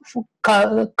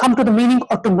 come to the meaning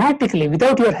automatically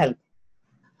without your help.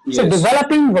 So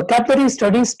developing vocabulary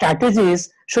study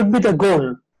strategies should be the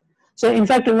goal. So in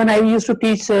fact, when I used to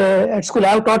teach at school, I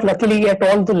have taught luckily at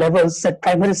all the levels, at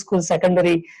primary school,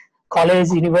 secondary, college,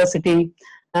 university,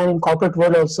 and in corporate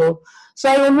world also. So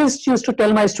I always used to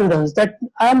tell my students that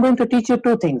I am going to teach you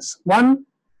two things. One,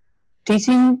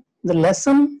 teaching the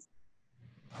lesson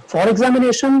for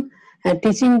examination, and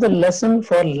teaching the lesson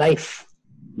for life.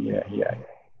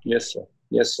 Yes,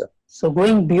 sir. So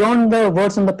going beyond the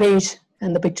words on the page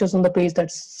and the pictures on the page,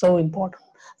 that's so important.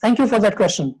 Thank you for that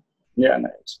question. Yeah,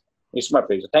 nice. It's my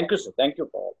pleasure. Thank you, sir. Thank you,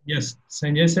 Paul. Yes,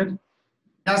 Sanjay sir.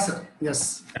 Yes, sir.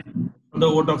 Yes. The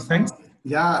vote of thanks.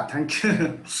 Yeah, thank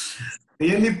you.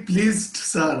 Really pleased,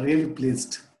 sir. Really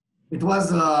pleased. It was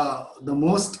the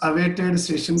most awaited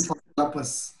session for all of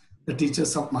us, the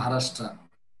teachers of Maharashtra.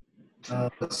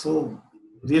 So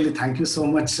really thank you so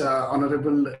much,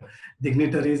 honorable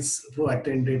dignitaries who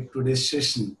attended today's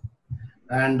session.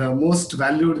 And most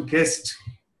valued guest,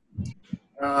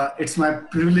 it's my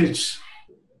privilege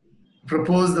to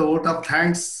propose the vote of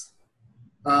thanks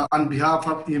on behalf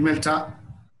of eMELTA.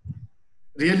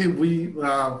 Really, we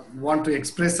want to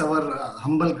express our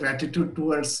humble gratitude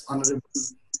towards Honorable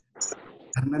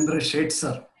Dharmendra Sheth,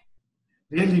 sir.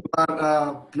 Really, you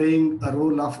are playing a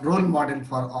role of role model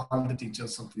for all the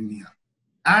teachers of India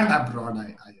and abroad,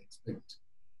 I expect.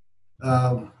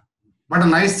 What a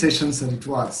nice session, sir, it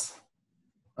was.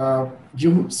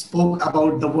 You spoke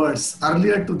about the words.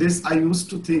 Earlier to this, I used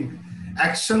to think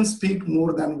actions speak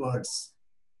more than words.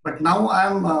 But now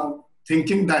I'm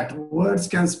thinking that words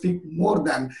can speak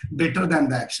better than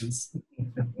the actions.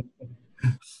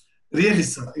 Really,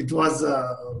 sir, it was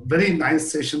a very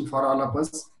nice session for all of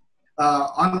us.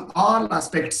 On all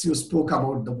aspects, you spoke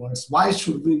about the words. Why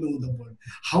should we know the word?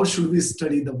 How should we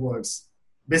study the words?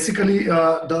 Basically,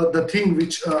 the thing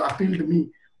which appealed to me,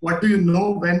 what do you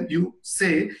know when you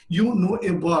say you know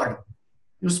a word?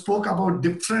 You spoke about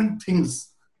different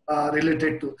things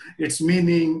related to its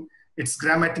meaning, its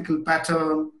grammatical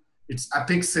pattern, its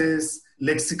affixes,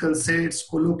 lexical sets,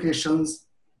 collocations,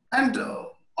 and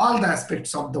all the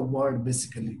aspects of the word,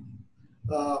 basically.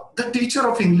 The teacher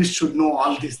of English should know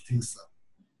all these things, sir.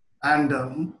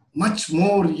 And much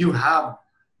more you have.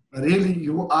 Really,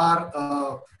 you are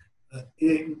a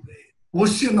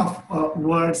ocean of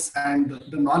words and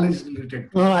the knowledge related.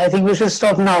 No, I think we should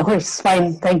stop now. It's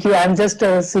fine. Thank you. I'm just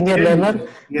a senior learner.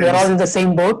 Yes. We are all in the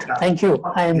same boat. Yeah. Thank you.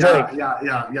 I enjoyed it.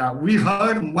 Yeah. We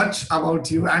heard much about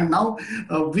you, and now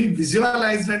we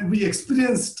visualized and we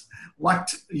experienced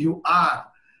what you are.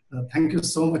 Thank you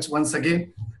so much once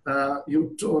again.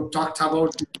 You talked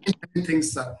about many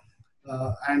things,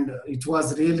 and it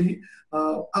was really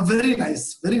a very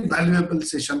nice, very valuable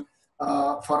session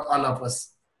for all of us.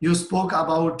 You spoke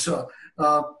about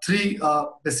three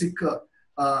basic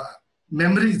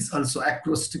memories, also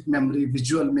acoustic memory,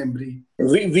 visual memory.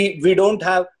 We don't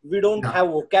have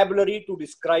vocabulary to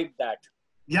describe that.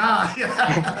 Yeah.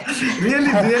 really.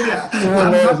 I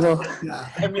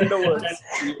mean the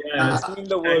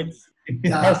words.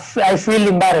 I feel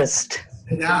embarrassed.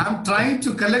 Yeah, I'm trying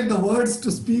to collect the words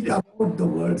to speak about the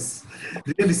words.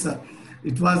 Really, sir.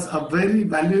 It was a very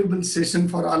valuable session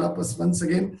for all of us. Once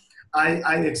again,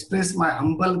 I express my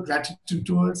humble gratitude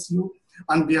towards you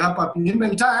on behalf of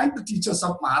eMELTA and the teachers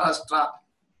of Maharashtra.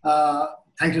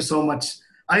 Thank you so much.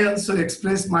 I also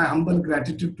express my humble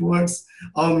gratitude towards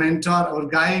our mentor, our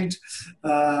guide,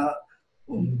 Dr.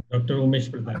 Umesh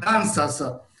Pradhan.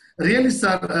 Sir. Really,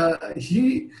 sir,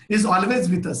 he is always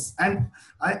with us. And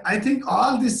I think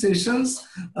all these sessions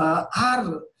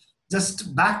are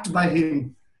just backed by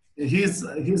him. He's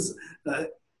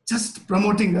just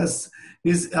promoting us.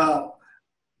 He's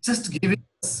just giving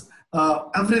us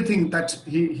everything that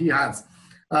he has.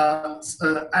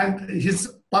 And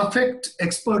his perfect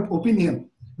expert opinion,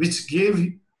 which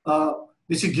he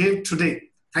gave today.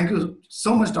 Thank you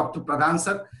so much, Dr. Pradhan,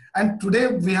 sir. And today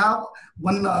we have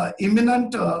one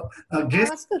eminent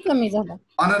guest,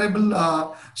 Honorable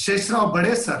Sheshrao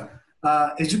Bade sir,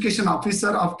 Education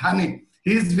Officer of Thane.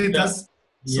 He is with us.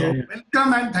 So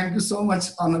welcome and thank you so much,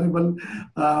 Honorable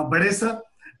Bade sir.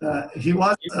 He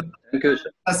was Thank you,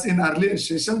 sir. us in earlier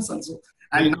sessions also.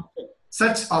 And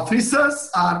such officers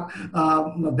are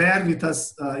there with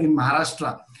us in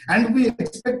Maharashtra. And we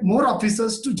expect more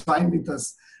officers to join with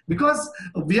us because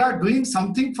we are doing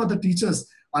something for the teachers.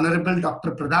 Honorable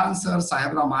Dr. Pradhan sir,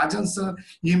 Sahibram Mahajan sir,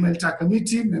 eMELTA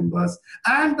committee members,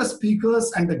 and the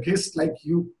speakers and the guests like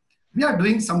you. We are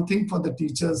doing something for the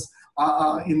teachers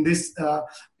in this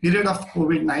period of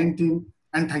COVID-19.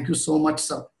 And thank you so much,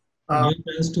 sir.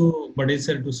 Thanks to Bade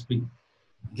sir to speak.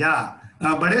 Yeah,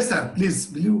 Bade sir,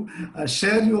 please, will you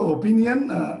share your opinion?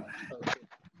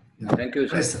 Thank you,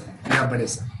 sir. Bade sir. Yeah, Bade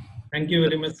sir. Thank you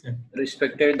very much, sir.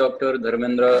 Respected Dr.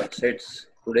 Dharmendra Sheth,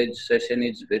 today's session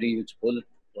is very useful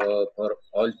for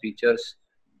all teachers.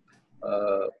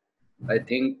 I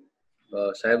think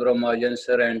Sahibram Mahajan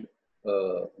sir and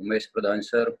Umesh Pradhan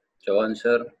sir, Chavan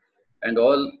sir, and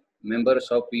all members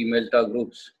of eMELTA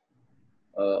groups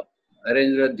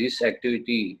arranged this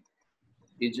activity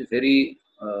is very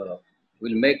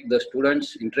will make the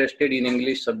students interested in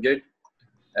English subject.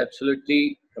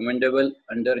 Absolutely commendable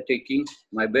undertaking.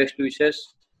 My best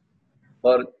wishes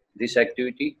for this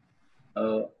activity.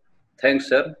 Thanks,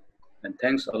 sir, and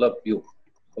thanks all of you.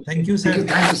 Okay. Thank you, sir.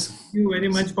 Thank you very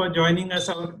much for joining us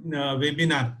our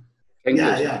webinar. Thank you,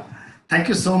 sir. Yeah. Thank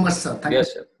you so much, sir. Thank you.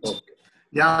 Yes, sir. Okay.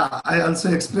 Yeah, I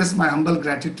also express my humble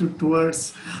gratitude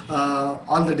towards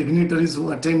all the dignitaries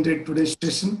who attended today's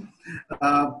session.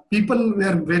 People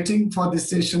were waiting for this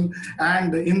session,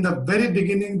 and in the very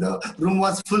beginning, the room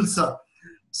was full, sir.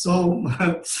 So,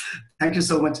 thank you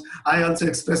so much. I also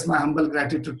express my humble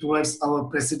gratitude towards our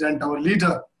president, our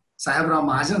leader, Sahibram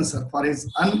Mahajan, sir, for his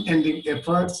unending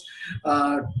efforts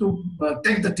to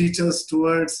take the teachers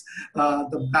towards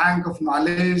the bank of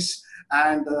knowledge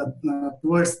and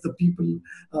towards the people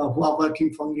who are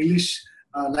working for English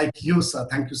like you, sir.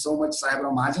 Thank you so much,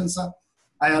 Sahibram Mahajan, sir.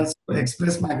 I also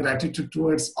express my gratitude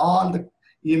towards all the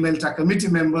eMELTA committee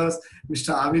members,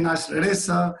 Mr. Avinash Reddy,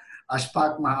 sir,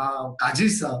 Ashpak Kaji,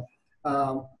 sir,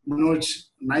 Manoj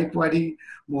Naikwadi,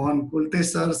 Mohan Kulte,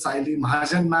 sir, Saili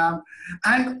Mahajan, ma'am,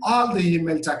 and all the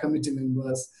eMELTA committee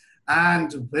members.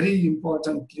 And very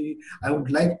importantly, I would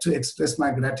like to express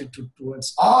my gratitude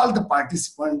towards all the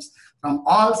participants from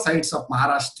all sides of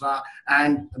Maharashtra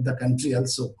and the country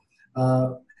also.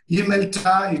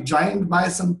 eMELTA is joined by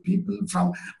some people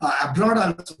from abroad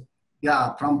also.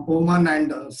 Yeah, from Oman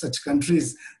and such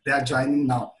countries, they are joining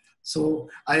now. So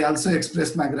I also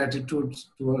express my gratitude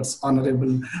towards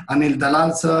Honorable Anil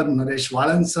Dalal sir, Naresh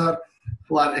Walan sir,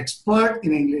 who are expert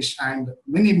in English, and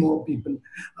many more people,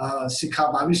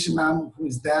 Shikha Bhavish ma'am, who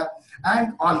is there,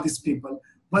 and all these people.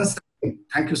 Once again,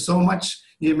 thank you so much.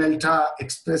 eMELTA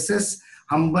expresses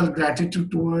humble gratitude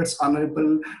towards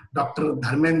Honorable Dr.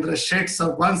 Dharmendra Sheth,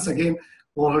 sir. Once again,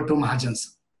 over to Mahajan,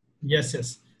 sir. Yes.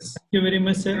 Thank you very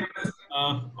much, sir.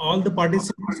 All the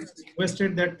participants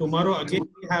requested that tomorrow again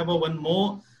we have one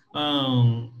more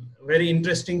very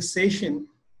interesting session,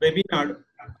 webinar,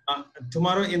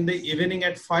 tomorrow in the evening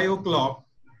at 5 o'clock.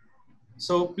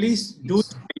 So please do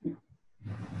join.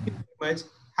 Thank you very much.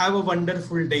 Have a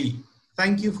wonderful day.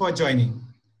 Thank you for joining.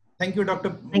 Thank you,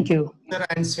 Dr. Thank you. Sir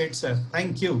and Sheth, sir.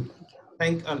 Thank you.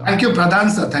 Thank you, Pradhan,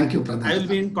 sir. Thank you, Pradhan. I will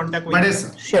be in contact with Bade, you.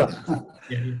 sir. Sure.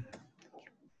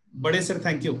 Bade, sir,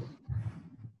 thank you.